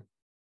 Yeah,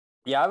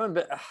 I haven't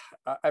been.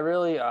 I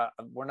really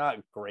we're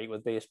not great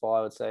with baseball.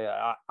 I would say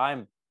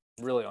I'm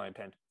really only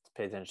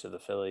pay attention to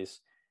the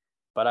Phillies,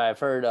 but I've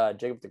heard I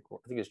think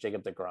it's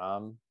Jacob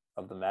deGrom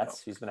of the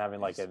Mets. He's been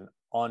having an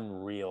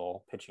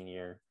unreal pitching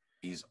year.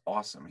 He's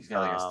awesome. He's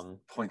got a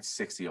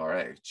 .6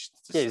 ERA.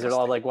 Yeah, he's at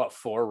all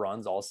 4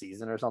 runs all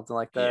season or something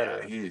like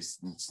that. Yeah, he's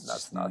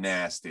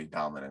nasty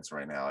dominance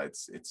right now.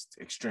 It's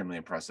extremely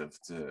impressive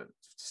to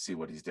see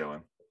what he's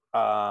doing.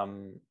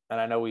 And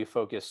I know we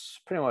focus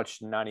pretty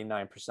much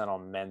 99%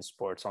 on men's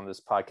sports on this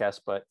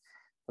podcast, but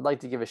I'd like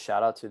to give a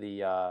shout out to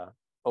the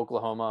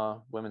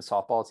Oklahoma women's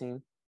softball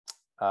team.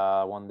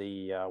 Won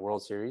the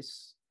World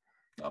Series.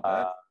 Not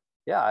bad.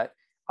 Yeah.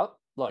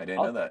 I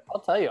didn't know that. I'll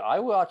tell you, I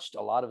watched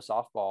a lot of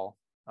softball.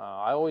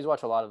 I always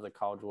watch a lot of the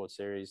College World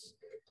Series.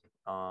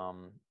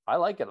 I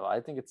like it. I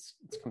think it's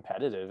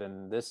competitive.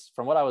 And this,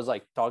 from what I was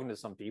talking to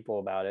some people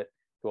about it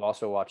who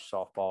also watch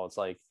softball, it's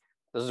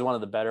this is one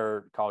of the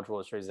better College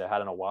World Series they've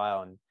had in a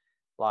while. And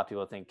a lot of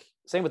people think,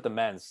 same with the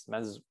men's.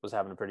 Men's was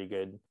having a pretty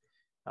good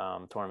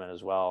tournament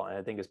as well. And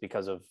I think it's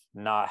because of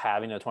not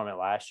having a tournament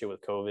last year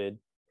with COVID.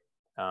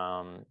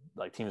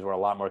 Teams were a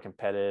lot more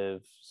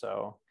competitive.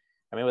 So,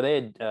 I mean, when they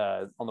had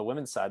on the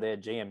women's side, they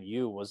had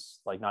JMU was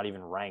not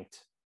even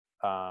ranked,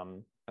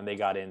 and they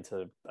got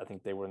into. I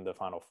think they were in the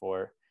Final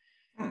Four.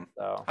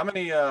 So how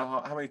many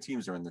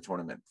teams are in the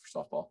tournament for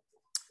softball?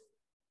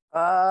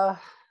 I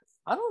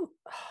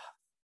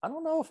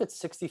don't know if it's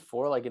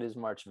 64 like it is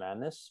March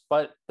Madness,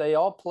 but they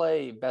all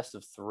play best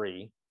of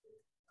 3.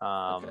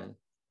 Okay.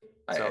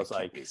 So it's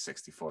be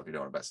 64 if you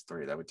don't want a best of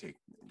 3. That would take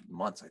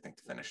months, I think,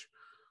 to finish.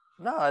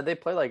 No, they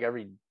play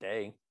every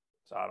day,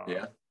 so I don't know.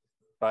 Yeah,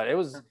 but it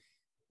was.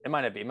 It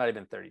might have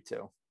been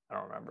 32. I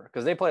don't remember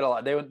because they played a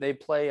lot. They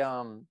play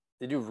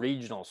they do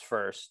regionals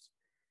first,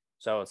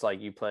 so it's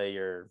you play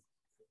your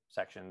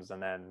sections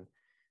and then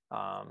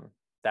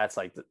that's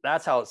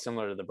how it's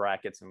similar to the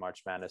brackets in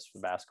March Madness for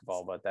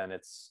basketball. But then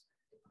it's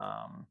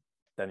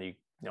then you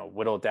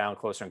whittle it down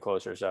closer and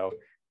closer. So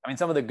I mean,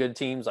 some of the good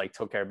teams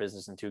took care of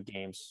business in 2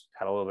 games,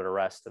 had a little bit of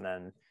rest, and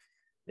then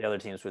the other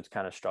teams would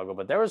kind of struggle.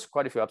 But there was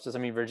quite a few upsets. I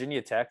mean,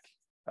 Virginia Tech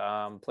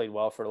played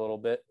well for a little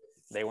bit.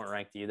 They weren't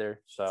ranked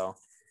either, so.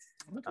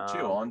 Look at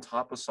you on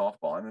top of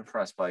softball. I'm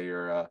impressed by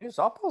your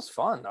softball's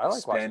fun. I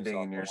like watching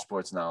expanding in your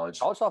sports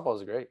knowledge. College softball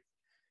is great.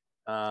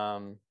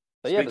 But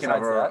speaking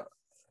of that,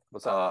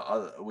 what's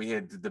up? We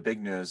had the big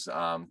news.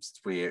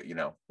 We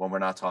when we're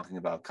not talking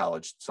about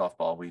college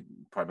softball, we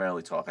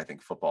primarily talk, I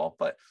think, football.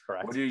 But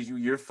correct. What are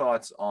your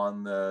thoughts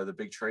on the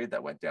big trade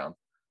that went down?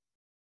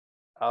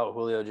 Oh,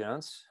 Julio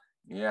Jones.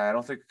 Yeah, I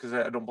don't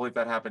believe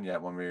that happened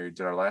yet when we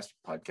did our last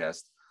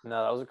podcast.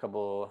 No, that was I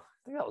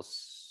think that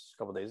was a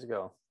couple days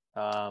ago.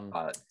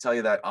 Tell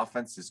you that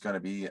offense is going to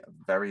be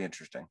very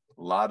interesting.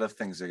 A lot of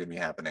things are going to be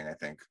happening, I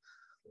think.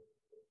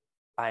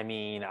 I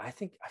mean, I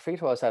forget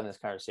who I was having this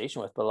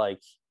conversation with, but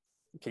like,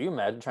 can you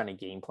imagine trying to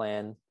game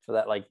plan for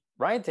that? Like,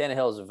 Ryan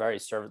Tannehill is a very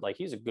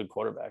he's a good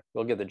quarterback.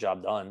 He'll get the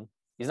job done.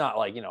 He's not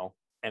like,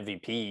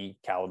 MVP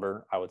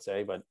caliber, I would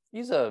say, but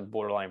he's a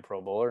borderline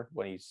Pro Bowler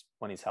when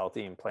he's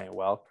healthy and playing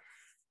well.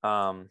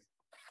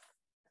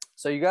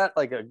 So you got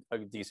like a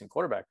decent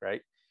quarterback,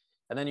 right?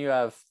 And then you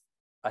have,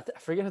 I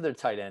forget who their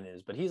tight end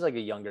is, but he's like a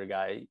younger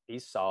guy.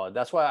 He's solid.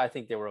 That's why I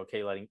think they were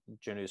okay letting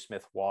Jonnu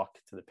Smith walk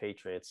to the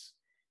Patriots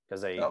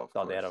because they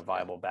thought they had a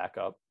viable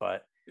backup.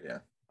 But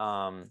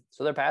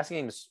so their passing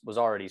game was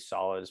already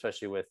solid,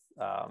 especially with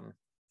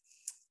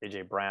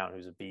AJ Brown,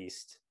 who's a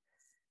beast.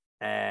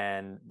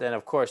 And then,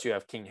 of course, you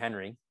have King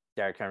Henry,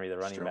 Derrick Henry, the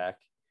running back.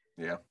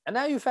 Yeah. And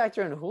now you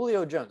factor in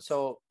Julio Jones.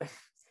 So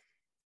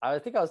I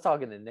think I was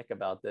talking to Nick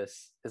about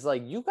this. It's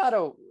like you got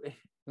to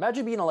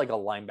imagine being like a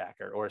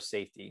linebacker or a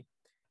safety.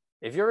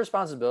 If your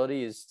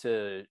responsibility is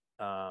to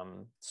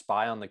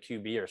spy on the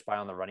QB or spy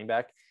on the running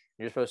back,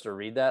 you're supposed to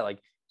read that. Like,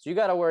 so you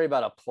got to worry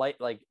about a play.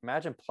 Like,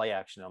 imagine play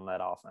action on that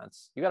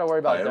offense. You got to worry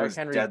about Derrick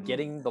Henry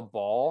getting the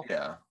ball.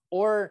 Yeah.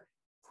 Or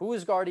who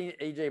is guarding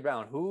AJ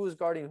Brown? Who is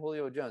guarding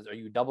Julio Jones? Are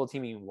you double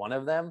teaming one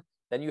of them?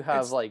 Then you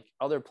have like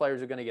other players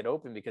who are going to get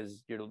open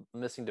because you're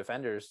missing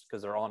defenders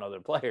because they're on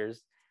other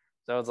players.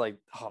 So it's like,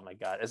 oh my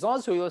God, as long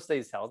as Julio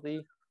stays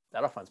healthy,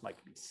 that offense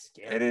might be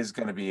scary. It is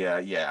going to be,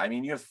 I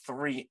mean, you have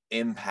 3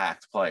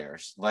 impact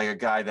players, like a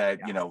guy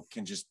that,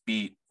 can just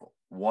beat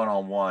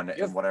one-on-one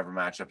in whatever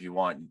matchup you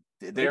want.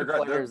 They're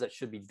players that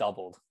should be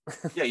doubled.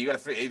 Yeah, you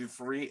got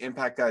 3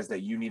 impact guys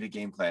that you need a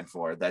game plan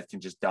for that can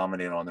just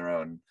dominate on their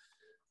own.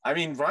 I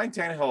mean, Ryan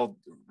Tannehill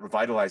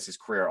revitalized his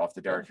career off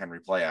the Derrick Henry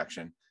play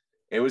action.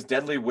 It was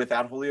deadly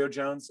without Julio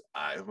Jones.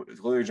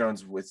 Julio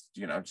Jones was,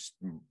 just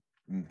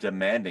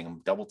demanding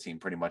double team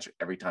pretty much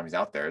every time he's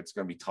out there. It's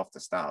going to be tough to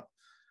stop.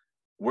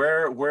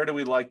 Where do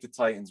we like the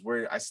Titans?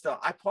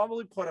 I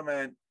probably put them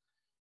in,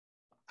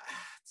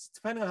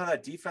 depending on how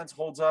that defense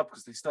holds up,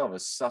 because they still have a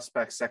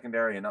suspect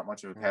secondary and not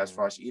much of a pass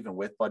rush, even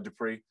with Bud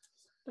Dupree.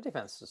 The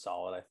defense is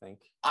solid, I think.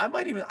 I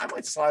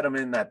might slide them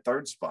in that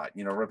 3rd spot,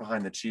 right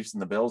behind the Chiefs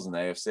and the Bills in the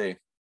AFC.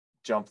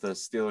 Jump the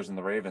Steelers and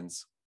the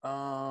Ravens.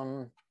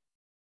 No.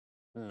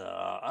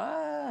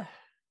 I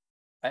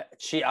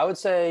would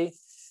say,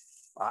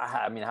 I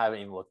haven't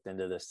even looked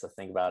into this to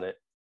think about it.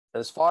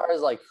 As far as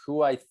like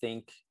who I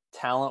think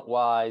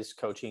talent-wise,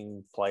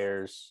 coaching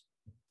players,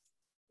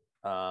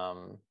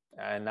 and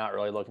not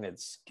really looking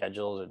at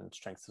schedules and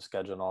strength of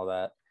schedule and all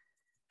that.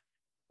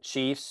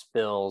 Chiefs,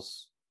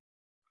 Bills.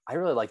 I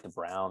really like the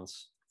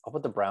Browns. I'll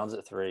put the Browns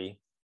at 3.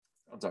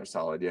 Browns are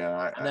solid,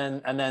 yeah.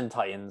 And then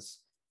Titans.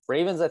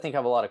 Ravens, I think,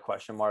 have a lot of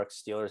question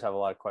marks. Steelers have a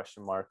lot of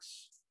question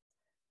marks.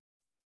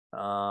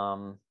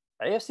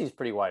 AFC is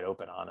pretty wide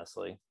open,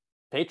 honestly.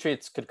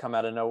 Patriots could come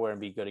out of nowhere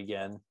and be good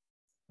again.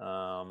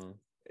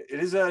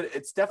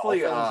 It's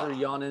definitely Dolphins are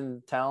young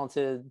and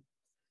talented.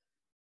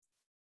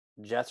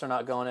 Jets are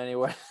not going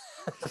anywhere.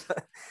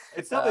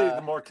 It's definitely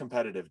the more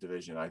competitive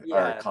division,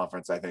 or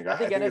conference. I think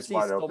NFC it's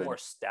wide is still open. more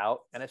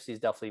stout. NFC is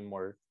definitely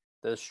more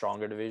the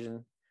stronger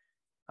division.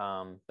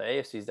 The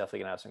AFC is definitely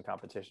gonna have some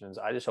competitions.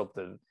 I just hope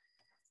there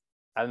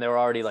were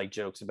already like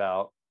jokes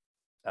about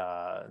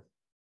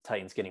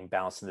Titans getting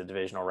bounced in the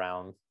divisional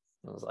round.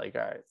 I was like,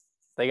 all right,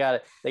 they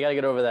got to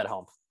get over that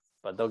hump,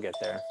 but they'll get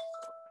there.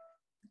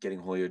 Getting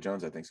Julio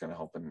Jones, I think, is going to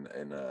help in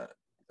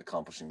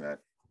accomplishing that.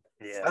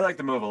 Yeah, I like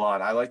the move a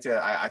lot.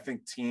 I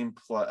think team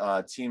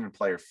and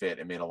player fit.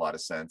 It made a lot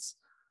of sense.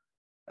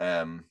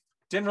 Didn't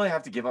really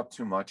have to give up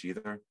too much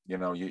either. You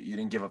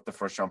didn't give up the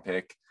 1st round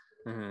pick.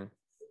 Mm-hmm.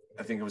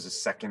 I think it was a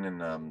 2nd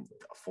and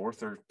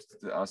 4th or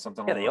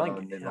something.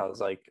 Yeah, I was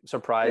like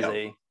surprised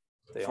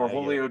for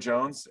Julio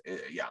Jones.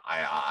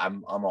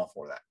 I'm all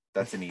for that.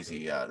 That's an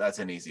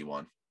easy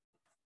one.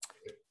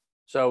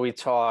 So we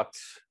talked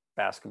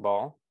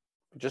basketball.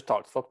 We just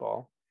talked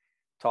football.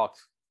 Talked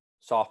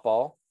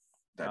softball.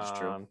 That's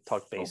true.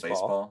 Talked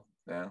baseball.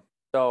 Yeah.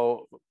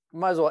 So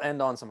might as well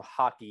end on some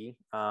hockey.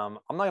 I'm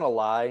not going to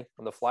lie.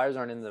 When the Flyers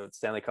aren't in the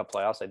Stanley Cup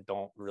playoffs, I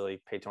don't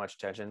really pay too much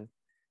attention.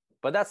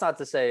 But that's not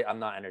to say I'm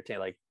not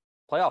entertained. Like,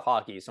 playoff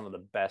hockey is some of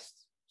the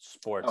best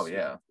sports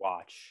to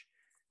watch.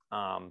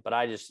 But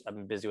I've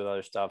been busy with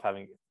other stuff,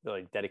 having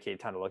really dedicated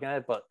time to looking at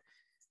it. But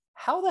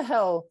how the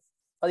hell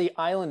are the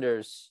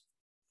Islanders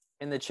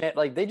in the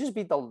like they just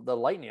beat the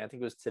Lightning? I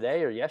think it was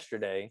today or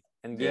yesterday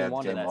in game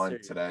 1 of that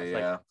series. Today.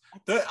 Yeah,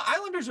 the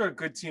Islanders are a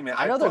good team.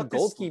 I know their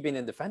goalkeeping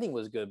and defending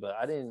was good, but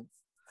I didn't.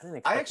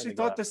 I actually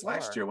thought this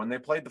last year when they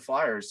played the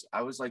Flyers.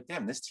 I was like,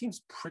 damn, this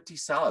team's pretty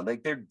solid.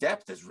 Like, their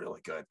depth is really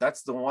good.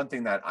 That's the one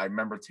thing that I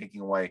remember taking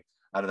away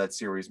out of that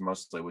series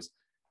mostly was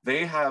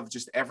they have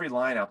just every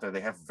line out there. They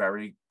have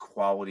very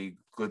quality,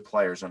 good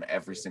players on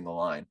every single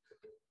line.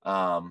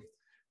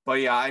 But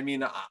yeah, I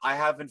mean, I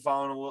have been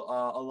following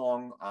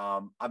along.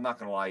 I'm not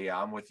going to lie. Yeah,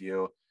 I'm with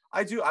you.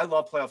 I do. I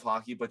love playoff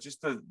hockey, but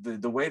just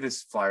the way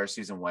this Flyer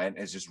season went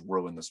has just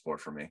ruined the sport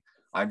for me.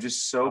 I'm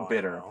just so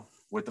bitter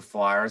with the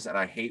Flyers, and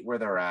I hate where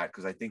they're at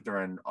because I think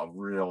they're in a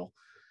real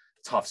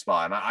tough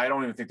spot. And I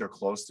don't even think they're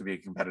close to be a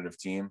competitive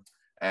team.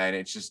 And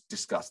it's just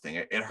disgusting.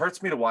 It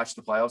hurts me to watch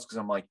the playoffs because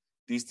I'm like,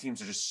 these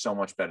teams are just so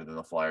much better than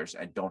the Flyers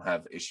and don't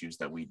have issues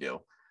that we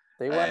do.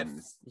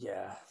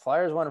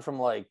 Flyers went from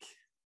like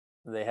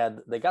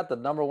they got the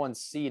number 1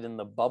 seed in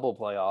the bubble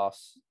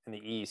playoffs in the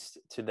East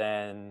to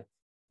then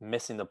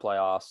missing the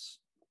playoffs.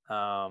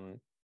 A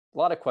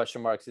lot of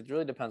question marks. It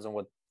really depends on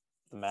what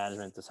the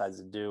management decides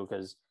to do,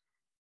 because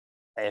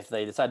if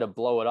they decide to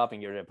blow it up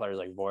and get rid of players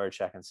like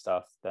Voracek and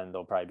stuff, then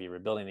they'll probably be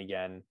rebuilding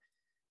again.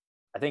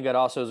 I think it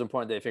also is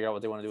important they figure out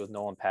what they want to do with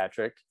Nolan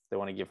Patrick. They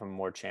want to give him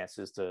more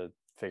chances to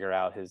figure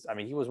out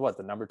he was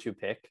the number 2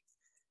 pick?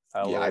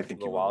 I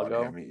think a while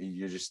ago. I mean,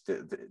 you just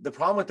the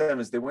problem with them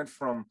is they went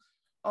from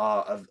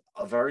a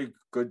very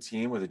good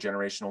team with a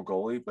generational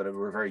goalie, but they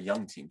were a very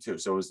young team too.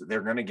 So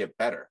they're going to get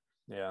better.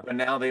 Yeah. But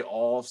now they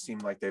all seem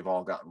like they've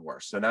all gotten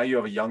worse. So now you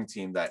have a young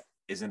team that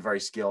isn't very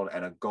skilled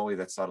and a goalie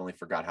that suddenly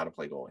forgot how to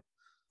play goalie.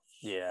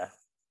 Yeah.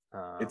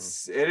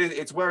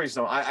 It's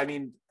worrisome. I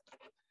mean,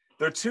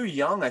 they're too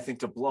young, I think,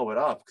 to blow it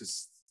up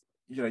because,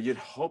 you'd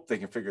hope they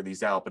can figure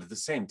these out. But at the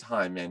same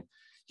time, man,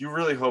 you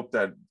really hope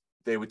that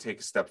they would take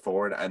a step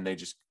forward, and they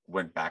just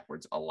went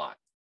backwards a lot.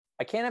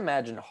 I can't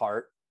imagine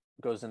Hart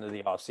goes into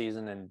the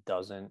offseason and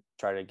doesn't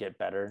try to get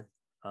better.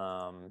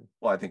 Well,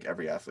 I think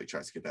every athlete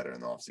tries to get better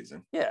in the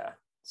offseason. Yeah.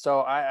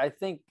 So I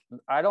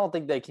don't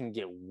think they can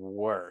get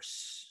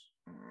worse.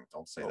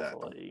 Don't say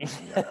hopefully.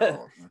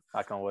 That.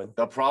 Knock on wood.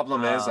 The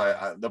problem is,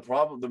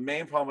 the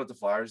main problem with the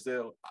Flyers,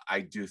 though, I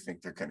do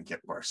think they're going to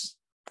get worse.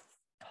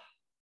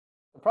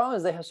 The problem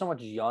is they have so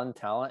much young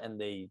talent, and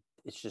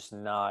it's just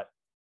not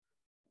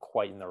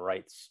quite in the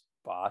right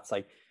spots.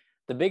 Like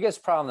the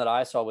biggest problem that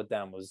I saw with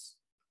them was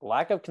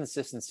lack of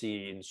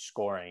consistency in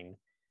scoring,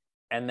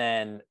 and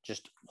then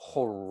just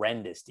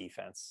horrendous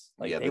defense.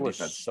 Like they were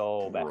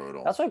so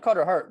brutal. Bad. That's why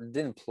Carter Hart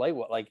didn't play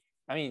well. Like,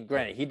 I mean,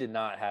 granted, he did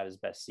not have his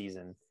best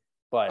season.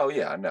 But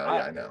I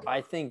know.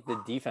 I think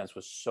the defense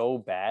was so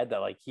bad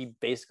that like he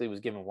basically was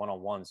given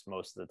one-on-ones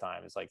most of the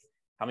time. It's like,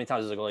 how many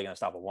times is a goalie going to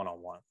stop a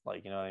one-on-one?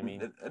 Like, you know what I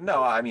mean?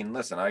 No, I mean,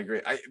 listen, I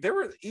agree. There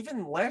were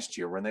even last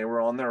year when they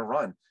were on their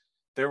run,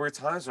 there were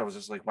times where I was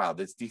just like, wow,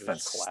 this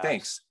defense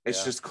stinks.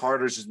 It's just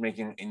Carter's just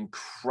making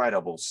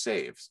incredible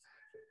saves.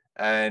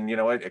 And you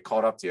know what? It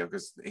caught up to you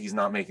because he's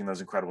not making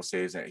those incredible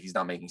saves. And he's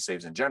not making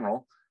saves in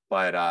general.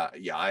 But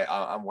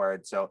I'm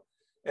worried. So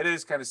it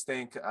is kind of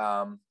stink.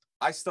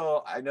 I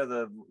know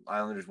the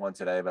Islanders won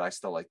today, but I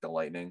still like the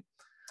Lightning.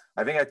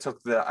 I think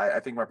I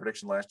think my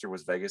prediction last year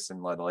was Vegas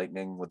and the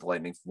Lightning, with the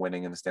Lightning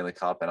winning in the Stanley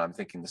Cup. And I'm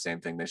thinking the same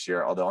thing this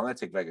year, although I'm going to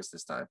take Vegas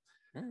this time.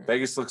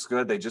 Vegas looks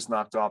good. They just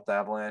knocked off the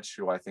Avalanche,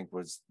 who I think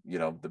was,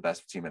 the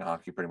best team in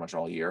hockey pretty much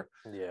all year.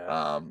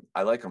 Yeah.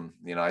 I like them.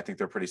 I think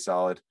they're pretty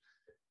solid,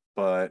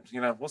 but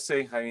we'll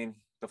see. I mean,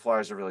 the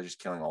Flyers are really just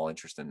killing all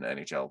interest in the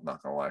NHL.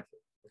 Not going to lie.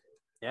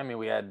 Yeah. I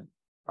mean,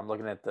 I'm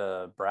looking at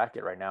the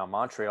bracket right now.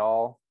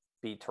 Montreal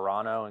beat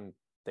Toronto, and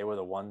they were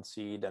the 1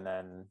 seed, and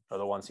then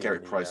the 1 seed. Gary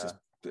Price is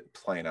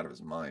playing out of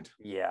his mind.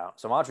 Yeah.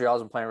 So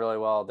Montreal's been playing really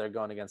well. They're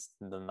going against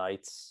the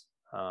Knights.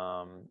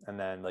 And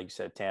then, like you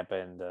said, Tampa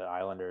and the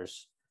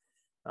Islanders.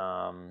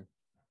 Some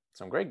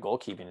great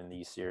goalkeeping in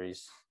these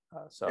series.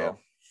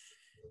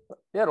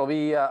 It'll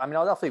be.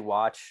 I'll definitely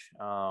watch.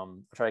 I'll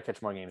try to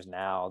catch more games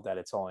now that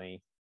it's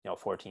only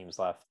 4 teams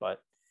left.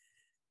 But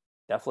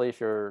definitely, if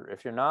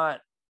you're not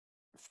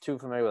too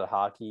familiar with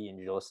hockey and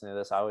you're listening to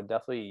this, I would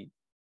definitely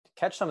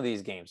catch some of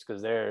these games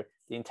because the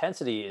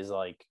intensity is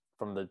like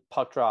from the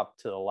puck drop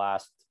to the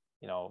last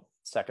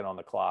second on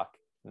the clock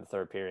in the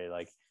third period.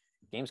 Like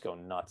games go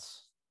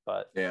nuts.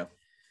 But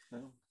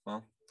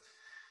well,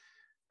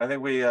 I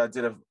think we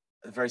did a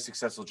very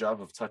successful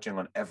job of touching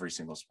on every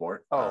single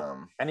sport.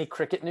 Any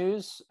cricket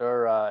news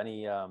or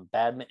any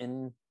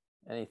badminton,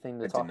 anything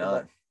to talk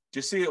about? Do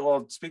you see it?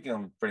 Well, speaking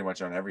of pretty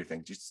much on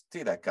everything, do you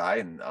see that guy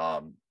in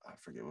I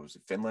forget, what was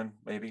it, Finland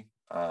maybe,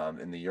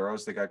 in the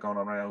Euros they got going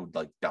on right now,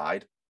 who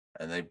died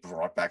and they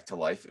brought back to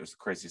life? It was the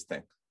craziest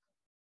thing.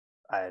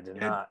 I did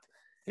not.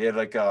 He had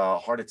like a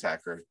heart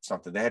attack or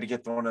something. They had to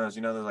get one of those,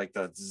 they're like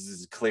the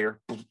clear.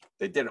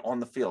 They did it on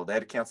the field. They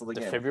had to cancel the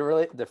game.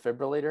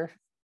 Defibrillator?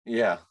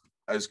 Yeah.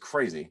 It was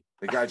crazy.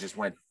 The guy just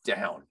went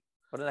down.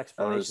 What an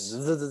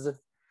explanation.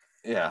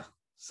 Yeah.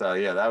 So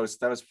yeah, that was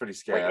pretty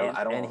scary. Wait,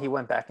 and he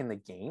went back in the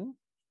game?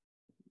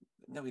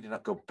 No, he did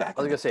not go back.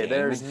 I was gonna say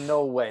there's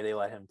no way they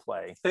let him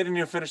play. They didn't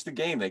even finish the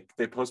game.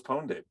 They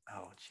postponed it.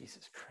 Oh,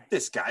 Jesus Christ.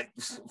 This guy.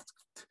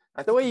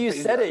 The way you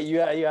said it, you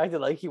acted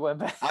like he went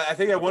back. I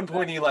think at one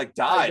point he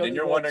died, and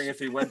you're wondering if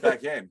he went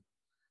back in.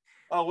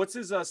 Oh, what's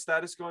his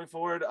status going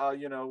forward?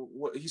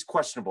 He's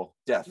questionable.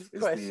 Death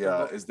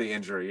is the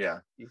injury.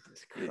 Yeah.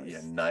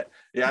 Yeah, nut.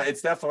 Yeah,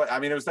 it's definitely. I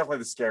mean, it was definitely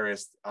the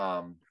scariest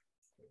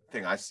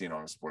thing I've seen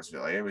on a sports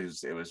field. It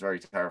was very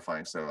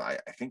terrifying. So I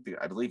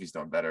believe he's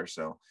doing better.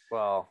 So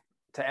well,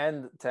 to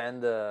end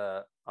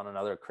on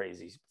another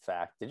crazy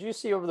fact. Did you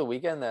see over the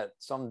weekend that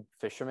some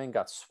fisherman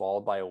got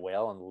swallowed by a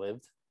whale and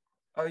lived?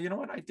 Oh, you know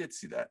what? I did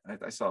see that.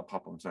 I saw it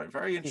pop up. Sorry,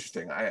 very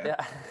interesting. Yeah.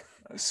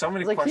 So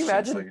many like,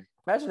 questions.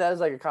 Imagine that as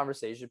like a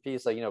conversation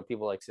piece. Like,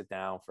 people like sit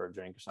down for a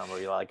drink or something, or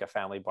you like a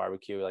family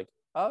barbecue. Like,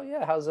 oh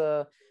yeah, how's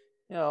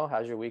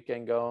your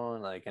weekend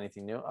going? Like,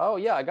 anything new? Oh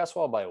yeah, I got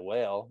swallowed by a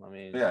whale. I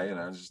mean,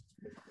 yeah,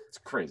 it's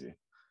crazy.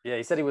 Yeah,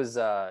 he said he's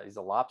a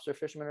lobster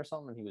fisherman or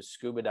something. He was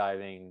scuba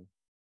diving,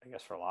 I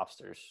guess, for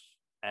lobsters,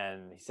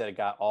 and he said it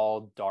got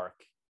all dark,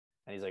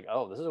 and he's like,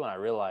 "Oh, this is when I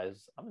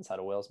realized I'm inside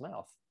a whale's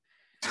mouth."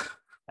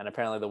 And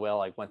apparently, the whale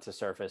like went to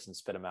surface and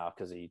spit him out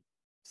because he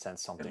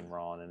sensed something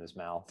wrong in his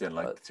mouth. Didn't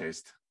like the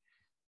taste.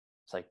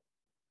 It's like,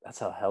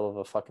 that's a hell of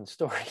a fucking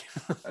story.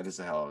 That is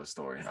a hell of a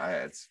story.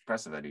 It's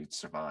impressive that he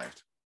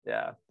survived.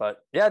 Yeah,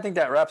 but yeah, I think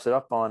that wraps it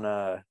up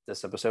on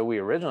this episode. We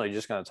originally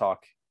just going to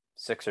talk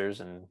Sixers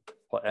and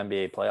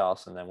NBA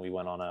playoffs, and then we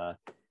went on a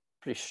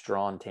pretty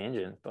strong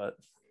tangent. But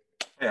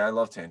yeah, I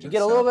love tangents. You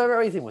get a little bit of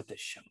everything with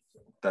this show.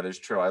 That is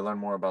true. I learned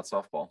more about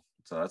softball,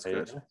 so that's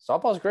good.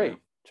 Softball's great. Yeah.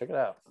 Check it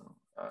out.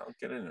 I'll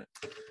get in it.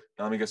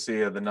 Now let me go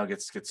see the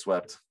Nuggets get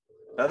swept.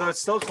 Although it's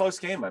still a close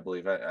game, I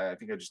believe. I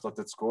think I just looked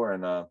at score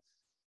and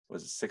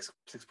was it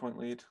 6-point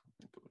lead? Let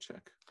me double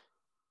check.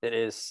 It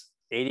is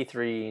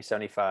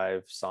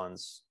 83-75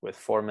 Suns with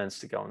 4 minutes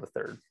to go in the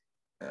third.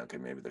 Okay,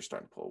 maybe they're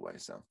starting to pull away,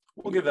 so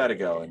we'll give that a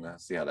go and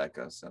see how that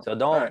goes. So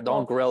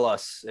don't grill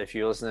us if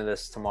you listen to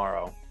this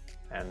tomorrow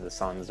and the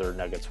Suns or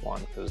Nuggets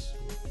won, because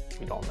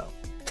we don't know.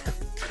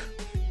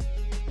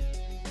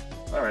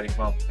 Alrighty,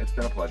 well, it's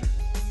been a pleasure.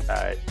 All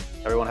right,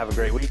 everyone have a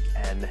great week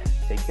and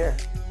take care.